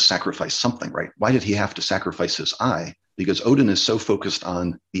besides just sacrifice something, right? Why did he have to sacrifice his eye? Because Odin is so focused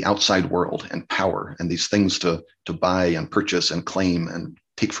on the outside world and power and these things to buy and purchase and claim and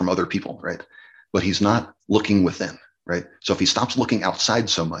take from other people, right? But he's not looking within, right? So if he stops looking outside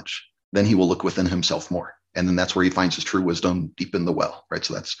so much, then he will look within himself more. And then that's where he finds his true wisdom deep in the well, right?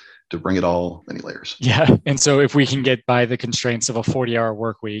 So that's to bring it all many layers. Yeah. And so if we can get by the constraints of a 40-hour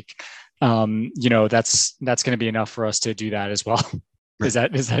work week, that's going to be enough for us to do that as well.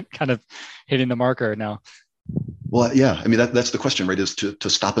 Right. Is that kind of hitting the marker now? Well, yeah. I mean, that's the question, right? Is to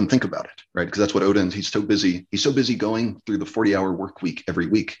stop and think about it, right? Because that's what Odin, he's so busy going through the 40-hour work week every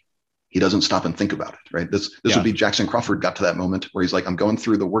week. He doesn't stop and think about it, right? This would be Jackson Crawford got to that moment where he's like, I'm going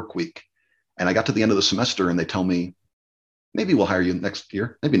through the work week. And I got to the end of the semester and they tell me, maybe we'll hire you next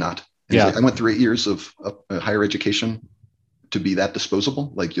year. Maybe not. And like, I went through 8 years of higher education to be that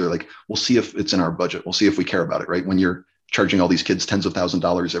disposable. Like you're like, we'll see if it's in our budget. We'll see if we care about it, right? When you're charging all these kids tens of thousands of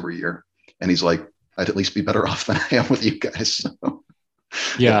dollars every year. And he's like, I'd at least be better off than I am with you guys. So,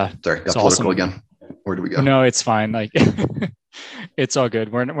 sorry, got political awesome. Again. Where do we go? No, it's fine. Like it's all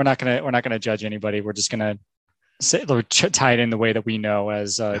good. We're not gonna judge anybody. We're just gonna tie it in the way that we know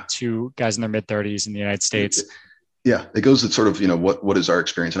as two guys in their mid-30s in the United States. Yeah, it goes at sort of, what is our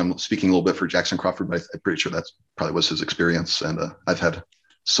experience? And I'm speaking a little bit for Jackson Crawford, but I'm pretty sure that's probably was his experience. And I've had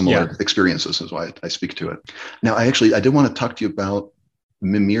similar experiences, is why I speak to it. Now, I did want to talk to you about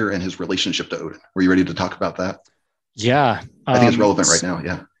Mimir and his relationship to Odin. Were you ready to talk about that? Yeah. I think it's relevant right now.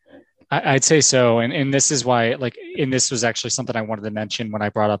 Yeah. I'd say so. And this is why, and this was actually something I wanted to mention when I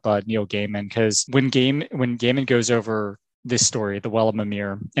brought up Neil Gaiman, because when Gaiman goes over this story, the Well of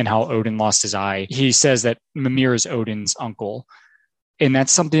Mimir, and how Odin lost his eye, he says that Mimir is Odin's uncle. And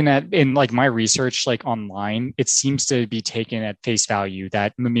that's something that in like my research, like online, it seems to be taken at face value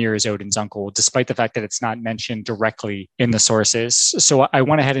that Mimir is Odin's uncle, despite the fact that it's not mentioned directly in the sources. So I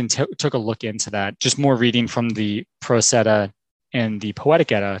went ahead and took a look into that, just more reading from the Prose Edda and the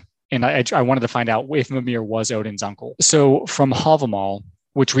Poetic Edda. And I wanted to find out if Mimir was Odin's uncle. So from Havamal,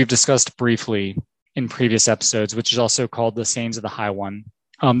 which we've discussed briefly in previous episodes, which is also called the Sayings of the High One,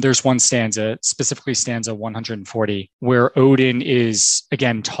 there's one stanza, specifically stanza 140, where Odin is,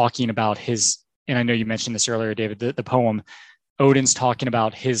 again, talking about his, and I know you mentioned this earlier, David, the poem, Odin's talking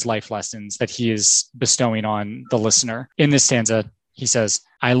about his life lessons that he is bestowing on the listener. In this stanza, he says,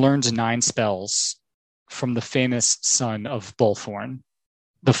 I learned 9 spells from the famous son of Bolthorn,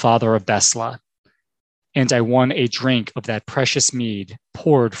 the father of Besla, and I won a drink of that precious mead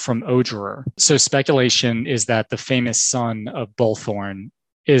poured from Ogerer. So speculation is that the famous son of Bolthorn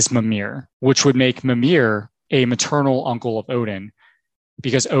is Mimir, which would make Mimir a maternal uncle of Odin,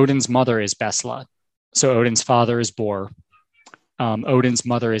 because Odin's mother is Besla. So Odin's father is Bor. Odin's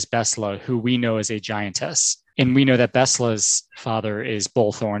mother is Besla, who we know is a giantess. And we know that Besla's father is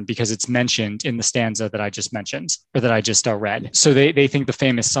Bolthorn because it's mentioned in the stanza that I just mentioned, or that I just read. So they think the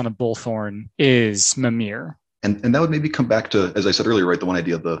famous son of Bolthorn is Mimir. And that would maybe come back to, as I said earlier, right, the one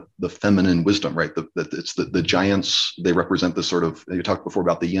idea of the feminine wisdom, right? That it's the giants, they represent this sort of, you talked before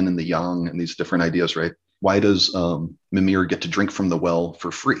about the yin and the yang and these different ideas, right? Why does Mimir get to drink from the well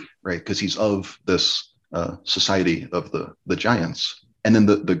for free, right? Because he's of this society of the giants. And then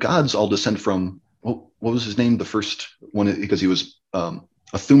the gods all descend from, what was his name? The first one, because he was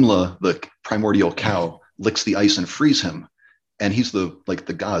Athumla, the primordial cow, licks the ice and frees him. And he's the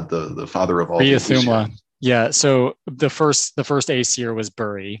god, the father of all. Athumla. Yeah, so the first Aesir was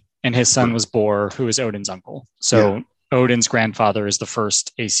Buri, and his son was Bor, who is Odin's uncle. So Odin's grandfather is the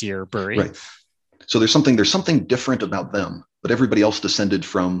first Aesir, Buri. Right. So there's something different about them, but everybody else descended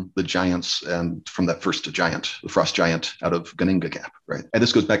from the giants and from that first giant, the frost giant out of Ganinga Gap, right? And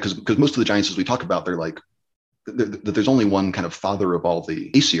this goes back because most of the giants, as we talk about, there's only one kind of father of all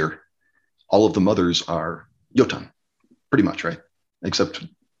the Aesir. All of the mothers are Jotun, pretty much, right? Except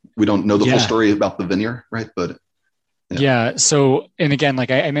we don't know the full story about the Vanir, right? But yeah. So, and again, like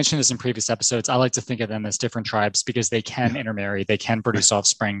I mentioned this in previous episodes, I like to think of them as different tribes because they can intermarry, they can produce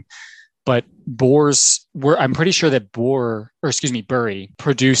offspring. But I'm pretty sure that Buri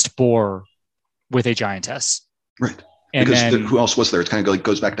produced Bor with a giantess. Right. And because who else was there? It's kind of like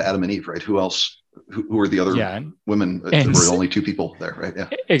goes back to Adam and Eve, right? Who else? Who were the other women? There were only two people there, right? Yeah.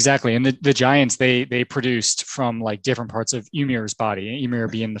 Exactly. And the giants, they produced from like different parts of Ymir's body, Ymir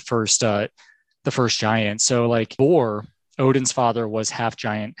being the first giant. So like Bor, Odin's father, was half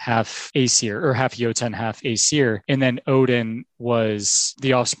giant, half Aesir, or half Jotun, half Aesir. And then Odin was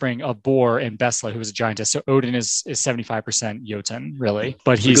the offspring of Bor and Besla, who was a giantess. So Odin is 75% Jotun, really.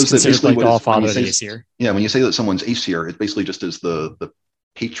 But he's considered like the all-father of the Aesir. Yeah, when you say that someone's Aesir, it basically just is the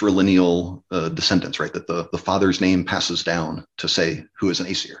patrilineal descendants, right? That the father's name passes down to say who is an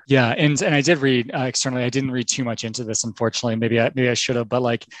Aesir. Yeah, and I did read externally. I didn't read too much into this, unfortunately. Maybe I should have, but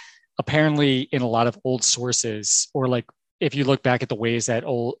like apparently in a lot of old sources, or like if you look back at the ways that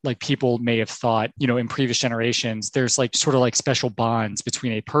old like people may have thought, in previous generations, there's like sort of like special bonds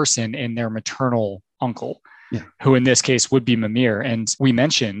between a person and their maternal uncle. Yeah. Who in this case would be Mimir. And we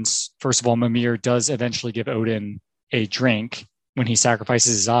mentioned, first of all, Mimir does eventually give Odin a drink when he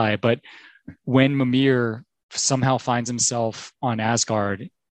sacrifices his eye. But when Mimir somehow finds himself on Asgard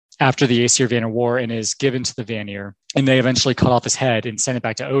after the Aesir-Vanir war and is given to the Vanir, and they eventually cut off his head and send it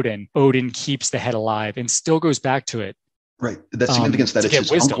back to Odin, Odin keeps the head alive and still goes back to it. Right. That's significance that it's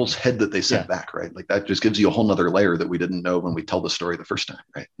his uncle's head that they sent back, right? Like that just gives you a whole nother layer that we didn't know when we tell the story the first time,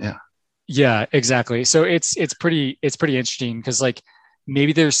 right? Yeah. Yeah, exactly. So it's pretty interesting because like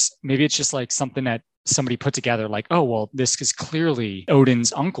maybe it's just like something that somebody put together, like, oh, well, this is clearly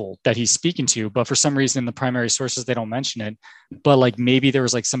Odin's uncle that he's speaking to, but for some reason in the primary sources they don't mention it. But like maybe there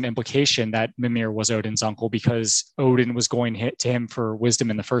was like some implication that Mimir was Odin's uncle because Odin was going to him for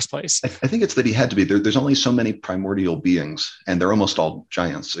wisdom in the first place. I think it's that he had to be there. There's only so many primordial beings, and they're almost all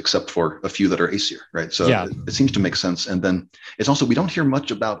giants, except for a few that are Aesir, right? So it seems to make sense. And then it's also, we don't hear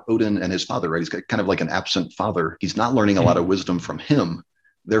much about Odin and his father, right? He's got kind of like an absent father. He's not learning a lot of wisdom from him.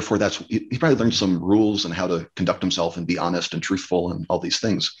 Therefore, he probably learned some rules and how to conduct himself and be honest and truthful and all these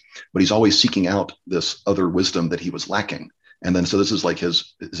things. But he's always seeking out this other wisdom that he was lacking. And then so this is like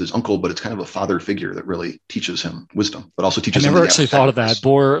his uncle, but it's kind of a father figure that really teaches him wisdom, but also teaches him. I never actually thought of that.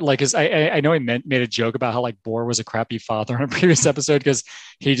 Bor, like, I know he made a joke about how like Bor was a crappy father in a previous episode because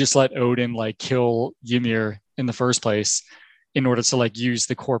he just let Odin like kill Ymir in the first place in order to like use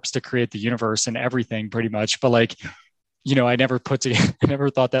the corpse to create the universe and everything pretty much. But like, I never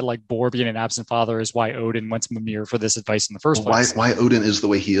thought that like Bor being an absent father is why Odin went to Mimir for this advice in the first place. Why Odin is the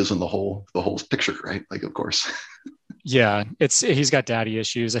way he is in the whole picture, right? Like, of course. Yeah, he's got daddy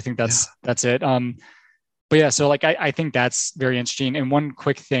issues. I think that's it. But yeah, so like I think that's very interesting. And one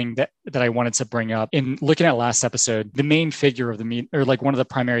quick thing that I wanted to bring up in looking at last episode, the main figure of the meat, or like one of the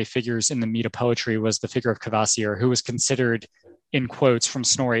primary figures in the meat of poetry, was the figure of Kvasir, who was considered, in quotes from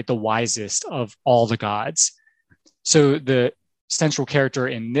Snorri, the wisest of all the gods. So the central character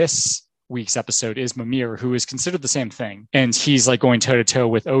in this week's episode is Mimir, who is considered the same thing. And he's like going toe to toe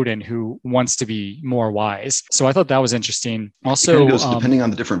with Odin, who wants to be more wise. So I thought that was interesting. Also, depending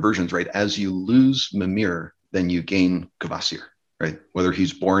on the different versions, right? As you lose Mimir, then you gain Kvasir, right? Whether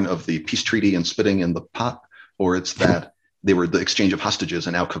he's born of the peace treaty and spitting in the pot, or it's that they were the exchange of hostages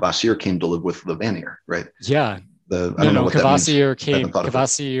and now Kvasir came to live with the Vanir, right? Yeah. Kvasir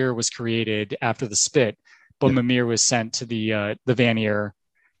was created after the spit. But Mimir was sent to the Vanir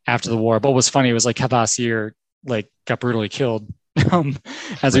after the war. But what was funny was like Kvasir like got brutally killed,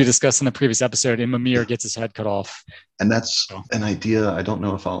 as we discussed in the previous episode, and Mimir gets his head cut off. And that's an idea. I don't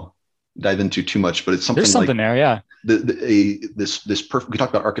know if dive into too much, but it's something there's something like there, yeah. This perfect. We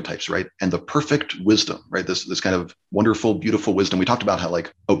talked about archetypes, right? And the perfect wisdom, right? This kind of wonderful, beautiful wisdom. We talked about how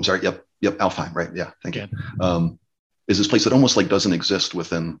like, oh, sorry, yep, Alfheim, right? Yeah, thank you. Is this place that almost like doesn't exist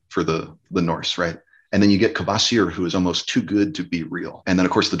within for the Norse, right? And then you get Kvasir, who is almost too good to be real. And then,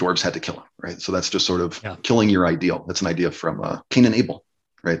 of course, the dwarves had to kill him, right? So that's just sort of killing your ideal. That's an idea from Cain and Abel,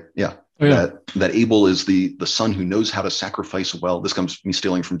 right? Yeah. Oh, yeah. That Abel is the son who knows how to sacrifice well. This comes me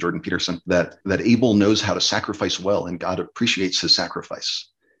stealing from Jordan Peterson. That Abel knows how to sacrifice well, and God appreciates his sacrifice.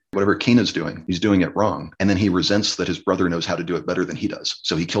 Whatever Cain is doing, he's doing it wrong. And then he resents that his brother knows how to do it better than he does.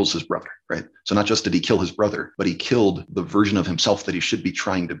 So he kills his brother, right? So not just did he kill his brother, but he killed the version of himself that he should be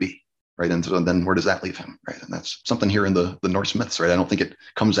trying to be. Right. And so then where does that leave him? Right. And that's something here in the Norse myths. Right. I don't think it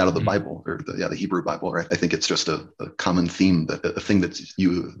comes out of the Bible or the Hebrew Bible. Right. I think it's just a common theme, that a thing that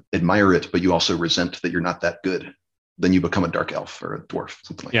you admire it, but you also resent that you're not that good. Then you become a dark elf or a dwarf,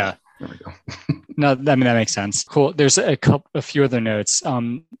 something like that. There we go. No, I mean, that makes sense. Cool. There's a few other notes.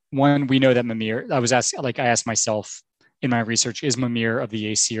 One, we know that Mimir, I asked myself in my research, is Mimir of the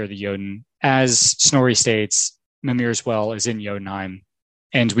AC or the Jotun? As Snorri states, Mimir's well is in Jotunheim.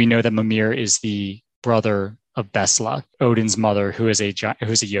 And we know that Mimir is the brother of Besla, Odin's mother, who's a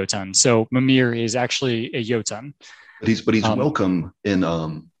Jotun. So Mimir is actually a Jotun. But he's welcome in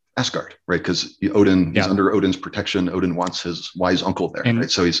Asgard, right? Because Odin, he's under Odin's protection. Odin wants his wise uncle there, right?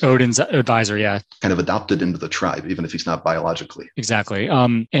 So he's Odin's advisor, kind of adopted into the tribe, even if he's not biologically. Exactly.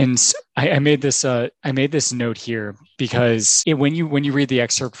 And I made this note here because when you read the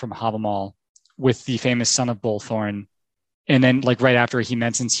excerpt from Havamal with the famous son of Bolthorn, and then like right after he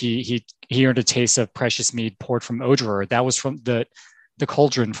mentions he earned a taste of precious mead poured from Odrer, that was from the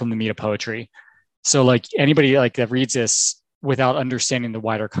cauldron from the mead of poetry. So like anybody like that reads this without understanding the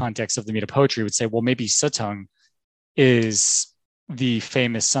wider context of the mead of poetry would say, well, maybe Suttung is the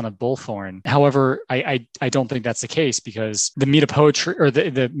famous son of Bolthorn. However, I don't think that's the case, because the mead of poetry, or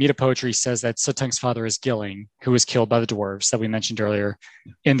the mead of poetry, says that Suttung's father is Gilling, who was killed by the dwarves that we mentioned earlier.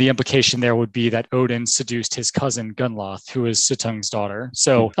 And the implication there would be that Odin seduced his cousin Gunloth, who is Suttung's daughter.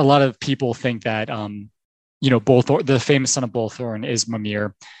 So a lot of people think that Bolthorn, the famous son of Bolthorn, is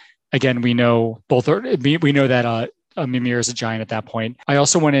Mimir. Again, we know that Mimir is a giant at that point. I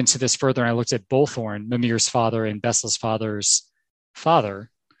also went into this further and I looked at Bolthorn, Mimir's father, and Besla's father's father.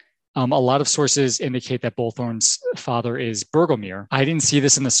 A lot of sources indicate that Bolthorn's father is Bergelmir. I didn't see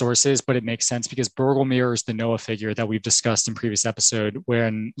this in the sources, but it makes sense because Bergelmir is the Noah figure that we've discussed in previous episode.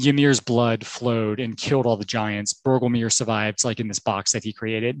 When Ymir's blood flowed and killed all the giants, Bergelmir survived, like in this box that he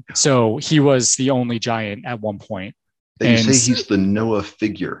created. So he was the only giant at one point. You say he's the Noah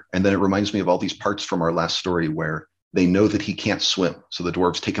figure, and then it reminds me of all these parts from our last story where they know that he can't swim, so the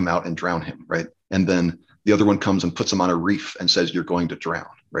dwarves take him out and drown him, right? And then the other one comes and puts him on a reef and says, "You're going to drown."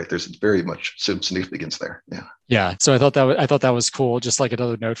 Right? There's very much significance there. Yeah. So I thought that was cool. Just like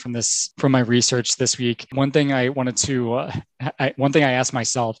another note from my research this week. One thing I asked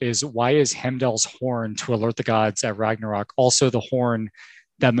myself is, why is Heimdall's horn to alert the gods at Ragnarok also the horn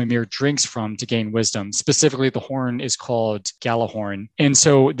that Mimir drinks from to gain wisdom? Specifically, the horn is called Galahorn, and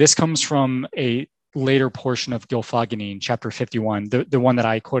so this comes from a later portion of Gylfaginning, chapter 51. The one that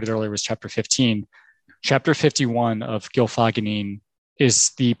I quoted earlier was chapter 15. Chapter 51 of Gylfaginning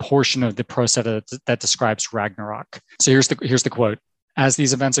is the portion of the prosetta that describes Ragnarok. So here's the quote. As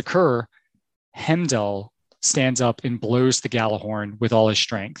these events occur, Heimdall stands up and blows the Galahorn with all his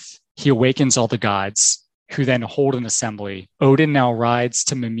strength. He awakens all the gods, who then hold an assembly. Odin now rides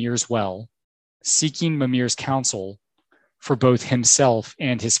to Mimir's well, seeking Mimir's counsel for both himself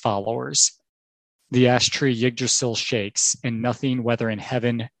and his followers. The ash tree Yggdrasil shakes, and nothing, whether in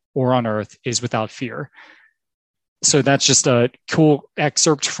heaven or on earth, is without fear. So that's just a cool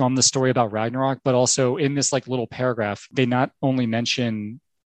excerpt from the story about Ragnarok, but also in this like little paragraph, they not only mention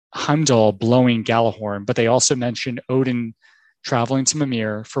Heimdall blowing Galahorn, but they also mention Odin traveling to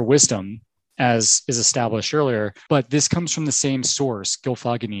Mimir for wisdom, as is established earlier. But this comes from the same source,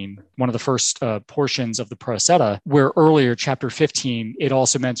 Gylfaginning, one of the first portions of the Prosetta, where earlier, chapter 15, it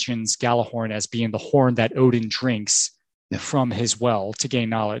also mentions Galahorn as being the horn that Odin drinks from his well to gain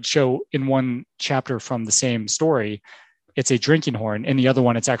knowledge. So in one chapter from the same story, it's a drinking horn. In the other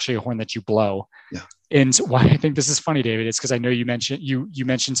one, it's actually a horn that you blow. Yeah. And why I think this is funny, David, is because I know you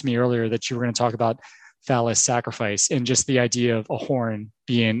mentioned to me earlier that you were going to talk about phallus sacrifice, and just the idea of a horn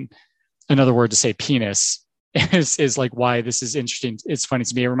being another word to say penis is like why this is interesting. It's funny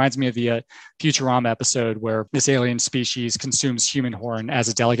to me. It reminds me of the Futurama episode where this alien species consumes human horn as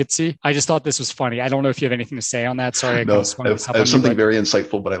a delicacy. I just thought this was funny. I don't know if you have anything to say on that. Sorry, no, I have something very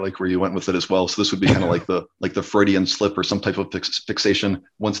insightful, but I like where you went with it as well. So this would be kind of like the Freudian slip or some type of fixation.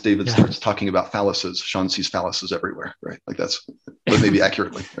 Once David starts talking about phalluses, Sean sees phalluses everywhere, right? Like that's, but maybe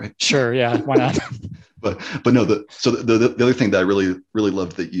accurately, right? Sure, yeah, why not? But no, the other thing that I really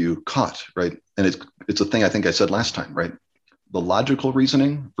loved that you caught, right? And it's a thing I think I said last time, right? The logical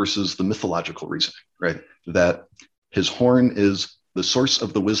reasoning versus the mythological reasoning, right? That his horn is the source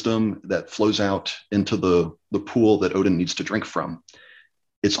of the wisdom that flows out into the pool that Odin needs to drink from.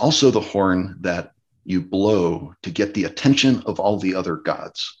 It's also the horn that you blow to get the attention of all the other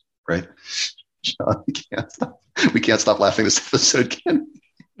gods, right? John, we can't stop laughing this episode, can we?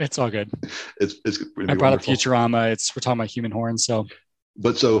 It's all good. It's I brought up Futurama. We're talking about human horns, so.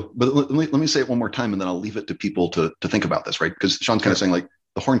 But let me say it one more time, and then I'll leave it to people to think about this, right? Because Sean's kind of saying like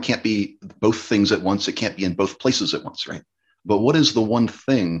the horn can't be both things at once. It can't be in both places at once, right? But what is the one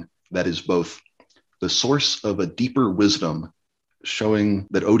thing that is both the source of a deeper wisdom, showing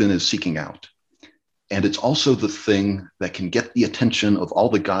that Odin is seeking out, and it's also the thing that can get the attention of all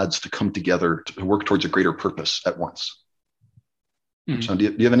the gods to come together to work towards a greater purpose at once? Mm-hmm. Sean, do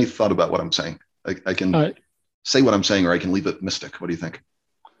you have any thought about what I'm saying? I can say what I'm saying, or I can leave it mystic. What do you think?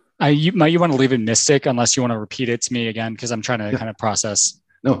 You want to leave it mystic unless you want to repeat it to me again, because I'm trying to kind of process.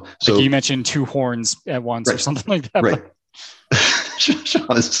 No, so like you mentioned two horns at once or something like that. Right.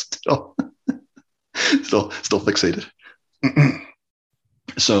 Sean is still fixated.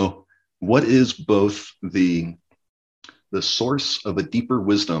 So, what is both the source of a deeper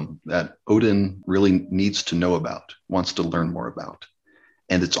wisdom that Odin really needs to know about, wants to learn more about?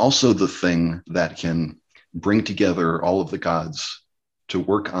 And it's also the thing that can bring together all of the gods to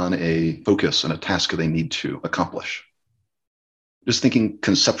work on a focus and a task they need to accomplish. Just thinking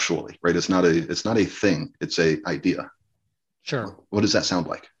conceptually, right? It's not a thing, it's a idea. Sure. What does that sound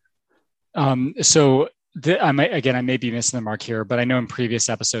like? I may be missing the mark here, but I know in previous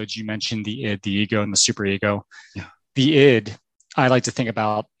episodes you mentioned the id, the ego, and the superego. Yeah. The id, I like to think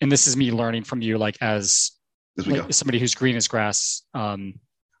about, and this is me learning from you, like as somebody who's green as grass, on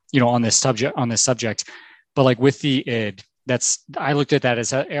this subject. But like with the id, I looked at that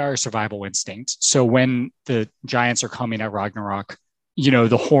as our survival instinct. So when the giants are coming at Ragnarok,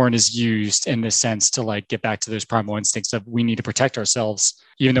 the horn is used in this sense to like get back to those primal instincts of we need to protect ourselves,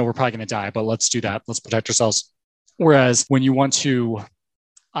 even though we're probably going to die, but let's do that. Let's protect ourselves. Whereas when you want to,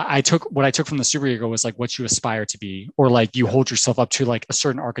 what I took from the superego was like what you aspire to be, or like you hold yourself up to like a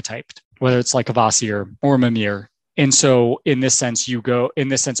certain archetype, whether it's like a Kvasir or Mimir. And so in this sense,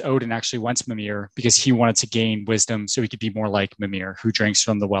 Odin actually went to Mimir because he wanted to gain wisdom so he could be more like Mimir, who drinks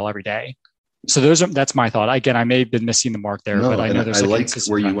from the well every day. So that's my thought. Again, I may have been missing the mark there, but I know there's like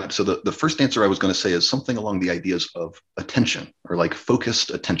where you went. So the first answer I was going to say is something along the ideas of attention, or like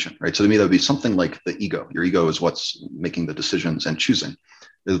focused attention, right? So to me, that would be something like the ego. Your ego is what's making the decisions and choosing.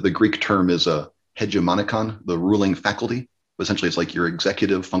 The Greek term is a hegemonikon, the ruling faculty. But essentially, it's like your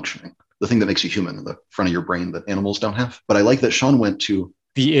executive functioning, the thing that makes you human in the front of your brain that animals don't have. But I like that Sean went to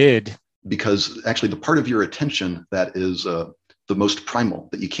the id, because actually the part of your attention that is the most primal,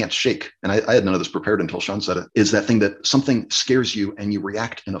 that you can't shake, and I had none of this prepared until Sean said it, is that thing that something scares you and you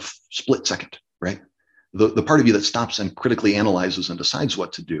react in a split second, right? The part of you that stops and critically analyzes and decides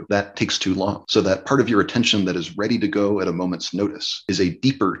what to do, that takes too long. So that part of your attention that is ready to go at a moment's notice is a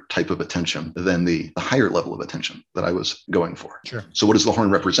deeper type of attention than the higher level of attention that I was going for. Sure. So what does the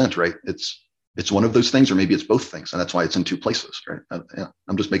horn represent, right? It's one of those things, or maybe it's both things. And that's why it's in two places, right?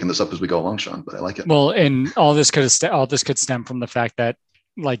 I'm just making this up as we go along, Sean, but I like it. Well, and all this could stem from the fact that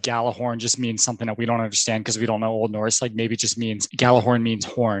like Galahorn just means something that we don't understand because we don't know Old Norse. Like maybe it just means Galahorn means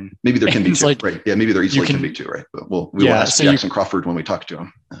horn. Maybe there can be two, right? Yeah, maybe there easily can be two, right? But we will ask Jackson Crawford when we talk to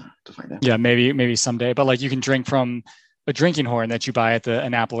him to find out. Yeah, maybe someday. But like you can drink from a drinking horn that you buy at the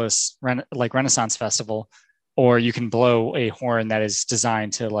Annapolis Renaissance Festival, or you can blow a horn that is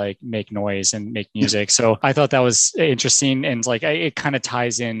designed to like make noise and make music. So I thought that was interesting. And like, it kind of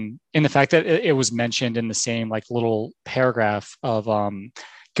ties in the fact that it was mentioned in the same like little paragraph of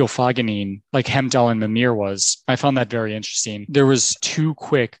Gylfaginning, like Heimdall and Mimir was. I found that very interesting. There was two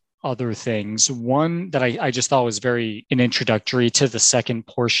quick other things. One that I just thought was very an introductory to the second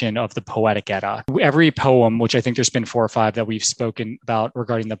portion of the Poetic Edda. Every poem, which I think there's been 4 or 5 that we've spoken about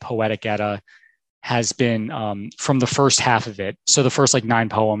regarding the Poetic Edda, has been from the first half of it. So the first like 9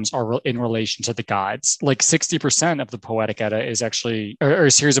 poems are in relation to the gods. Like 60% of the Poetic Edda is actually or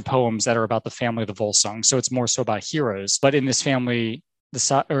a series of poems that are about the family of the Volsungs. So it's more so about heroes. But in this family, the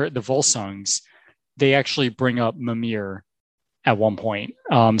Volsungs, they actually bring up Mimir at one point.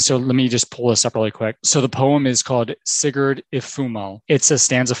 So let me just pull this up really quick. So the poem is called Sigurd Ifumal. It's a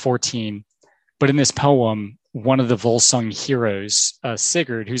stanza 14. But in this poem, one of the Volsung heroes,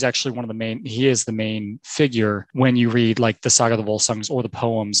 Sigurd, who's actually he is the main figure when you read like the Saga of the Volsungs or the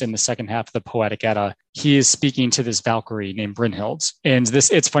poems in the second half of the Poetic Edda. He is speaking to this Valkyrie named Brynhild. And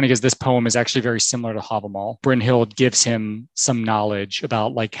it's funny because this poem is actually very similar to Havamal. Brynhild gives him some knowledge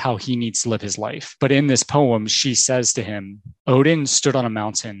about like how he needs to live his life. But in this poem, she says to him, Odin stood on a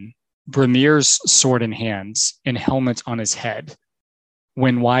mountain, Brimir's sword in hands and helmet on his head.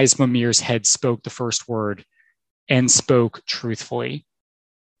 When wise Mimir's head spoke the first word and spoke truthfully.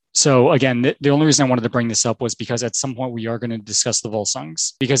 So again, the only reason I wanted to bring this up was because at some point we are going to discuss the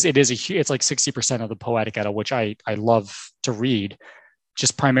Volsungs, because it's like 60% of the Poetic Edda, which I love to read.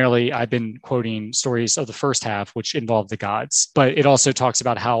 Just primarily, I've been quoting stories of the first half, which involve the gods, but it also talks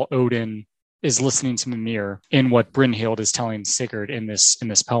about how Odin is listening to Mimir in what Brynhild is telling Sigurd in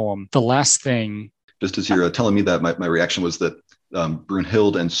this poem. The last thing, just as you're telling me that, my reaction was that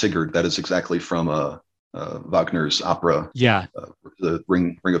Brunhild and Sigurd, that is exactly from Wagner's opera, the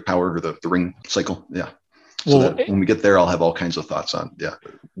Ring of Power, or the Ring Cycle. Yeah. So well, when we get there, I'll have all kinds of thoughts on. Yeah,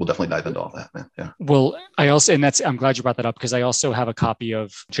 we'll definitely dive into all that, man. Yeah. Well, I'm glad you brought that up, because I also have a copy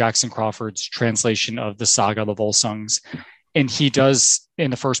of Jackson Crawford's translation of the Saga of the Volsungs, and he does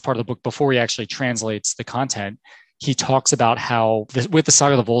in the first part of the book, before he actually translates the content, he talks about how with the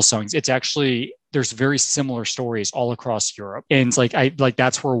Saga of the Volsungs, it's actually, there's very similar stories all across Europe. And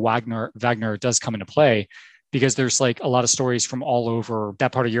that's where Wagner does come into play, because there's like a lot of stories from all over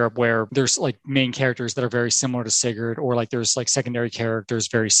that part of Europe where there's like main characters that are very similar to Sigurd, or like there's like secondary characters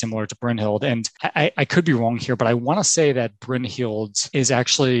very similar to Brynhild. And I could be wrong here, but I want to say that Brynhild is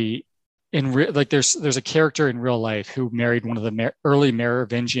actually there's a character in real life who married one of the early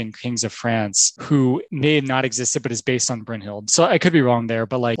Merovingian kings of France, who may have not existed but is based on Brynhild. So I could be wrong there,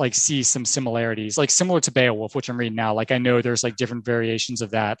 but like see some similarities, like similar to Beowulf, which I'm reading now. Like I know there's like different variations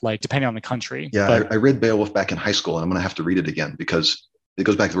of that, like depending on the country. Yeah, but I read Beowulf back in high school, and I'm going to have to read it again, because it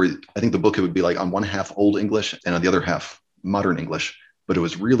goes back to where I think the book, it would be like on one half Old English and on the other half modern English. But it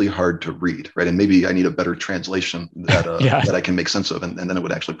was really hard to read, right? And maybe I need a better translation that that I can make sense of, and then it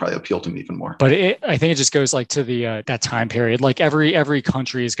would actually probably appeal to me even more. But I think it just goes like to the that time period. Like every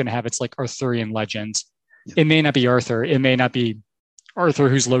country is going to have its like Arthurian legend. Yeah. It may not be Arthur. It may not be Arthur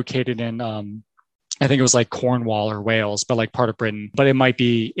who's located in I think it was like Cornwall or Wales, but like part of Britain. But it might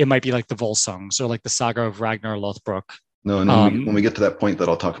be like the Volsungs or like the Saga of Ragnar Lothbrok. No, and when we get to that point, that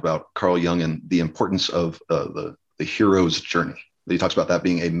I'll talk about Carl Jung and the importance of the hero's journey. He talks about that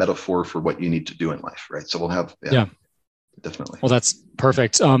being a metaphor for what you need to do in life, right? So we'll have, definitely. Well, that's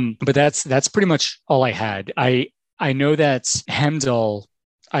perfect. But that's pretty much all I had. I know that Heimdall,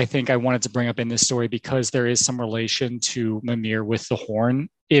 I think I wanted to bring up in this story because there is some relation to Mimir with the horn.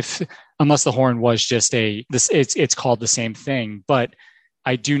 Unless the horn was just it's called the same thing. But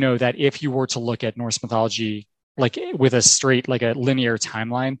I do know that if you were to look at Norse mythology, like with a straight, like a linear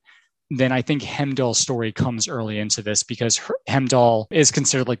timeline, then I think Heimdall's story comes early into this, because Heimdall is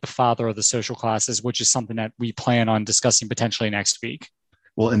considered like the father of the social classes, which is something that we plan on discussing potentially next week.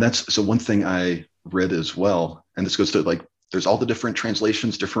 Well, and that's so one thing I read as well, and this goes to like, there's all the different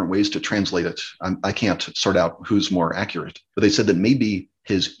translations, different ways to translate it. I can't sort out who's more accurate, but they said that maybe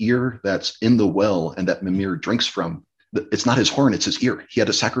his ear that's in the well and that Mimir drinks from, it's not his horn, it's his ear. He had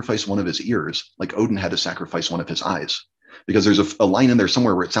to sacrifice one of his ears, like Odin had to sacrifice one of his eyes. Because there's a line in there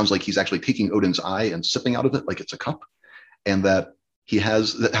somewhere where it sounds like he's actually taking Odin's eye and sipping out of it like it's a cup, and that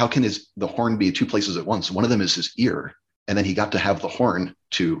how can the horn be two places at once? One of them is his ear, and then he got to have the horn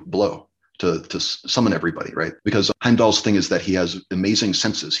to blow, to summon everybody, right? Because Heimdall's thing is that he has amazing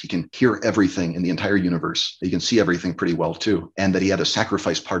senses. He can hear everything in the entire universe. He can see everything pretty well too, and that he had to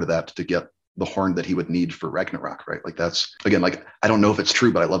sacrifice part of that to get the horn that he would need for Ragnarok, right? Like that's, again, like, I don't know if it's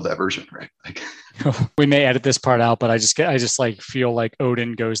true, but I love that version, right? Like, we may edit this part out, but I just like feel like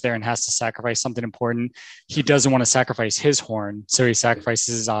Odin goes there and has to sacrifice something important. He doesn't want to sacrifice his horn, so he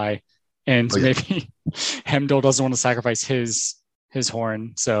sacrifices his eye. And maybe Heimdall doesn't want to sacrifice his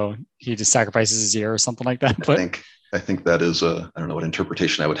horn, so he just sacrifices his ear or something like that. But I think that is I don't know what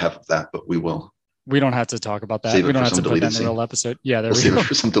interpretation I would have of that, but we don't have to talk about that. We don't have to put that in the real episode. Yeah, we'll save it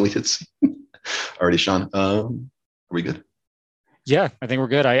for some deleted scene. Alrighty, Sean. Are we good? Yeah, I think we're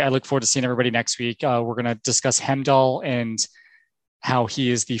good. I look forward to seeing everybody next week. We're going to discuss Heimdall and how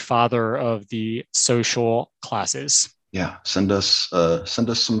he is the father of the social classes. Yeah, send us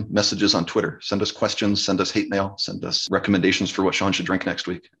some messages on Twitter. Send us questions. Send us hate mail. Send us recommendations for what Sean should drink next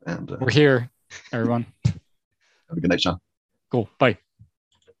week. And we're here, everyone. Have a good night, Sean. Cool. Bye.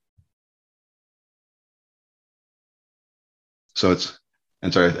 So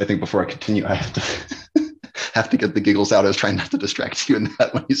I'm sorry, I think before I continue, I have to get the giggles out. I was trying not to distract you in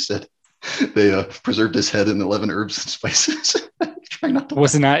that when you said they preserved his head in 11 herbs and spices. Trying not to.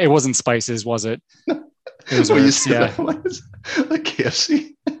 It wasn't spices, was it? No. It was herbs, yeah. Like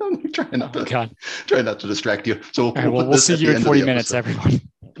KFC. I'm trying not to distract you. So we'll see you in 40 minutes, everyone.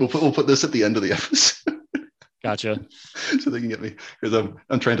 We'll put this at the end of the episode. Gotcha. So they can get me, because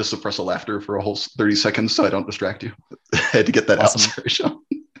I'm trying to suppress a laughter for a whole 30 seconds so I don't distract you. I had to get that out. Sorry, Sean.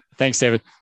 Thanks, David.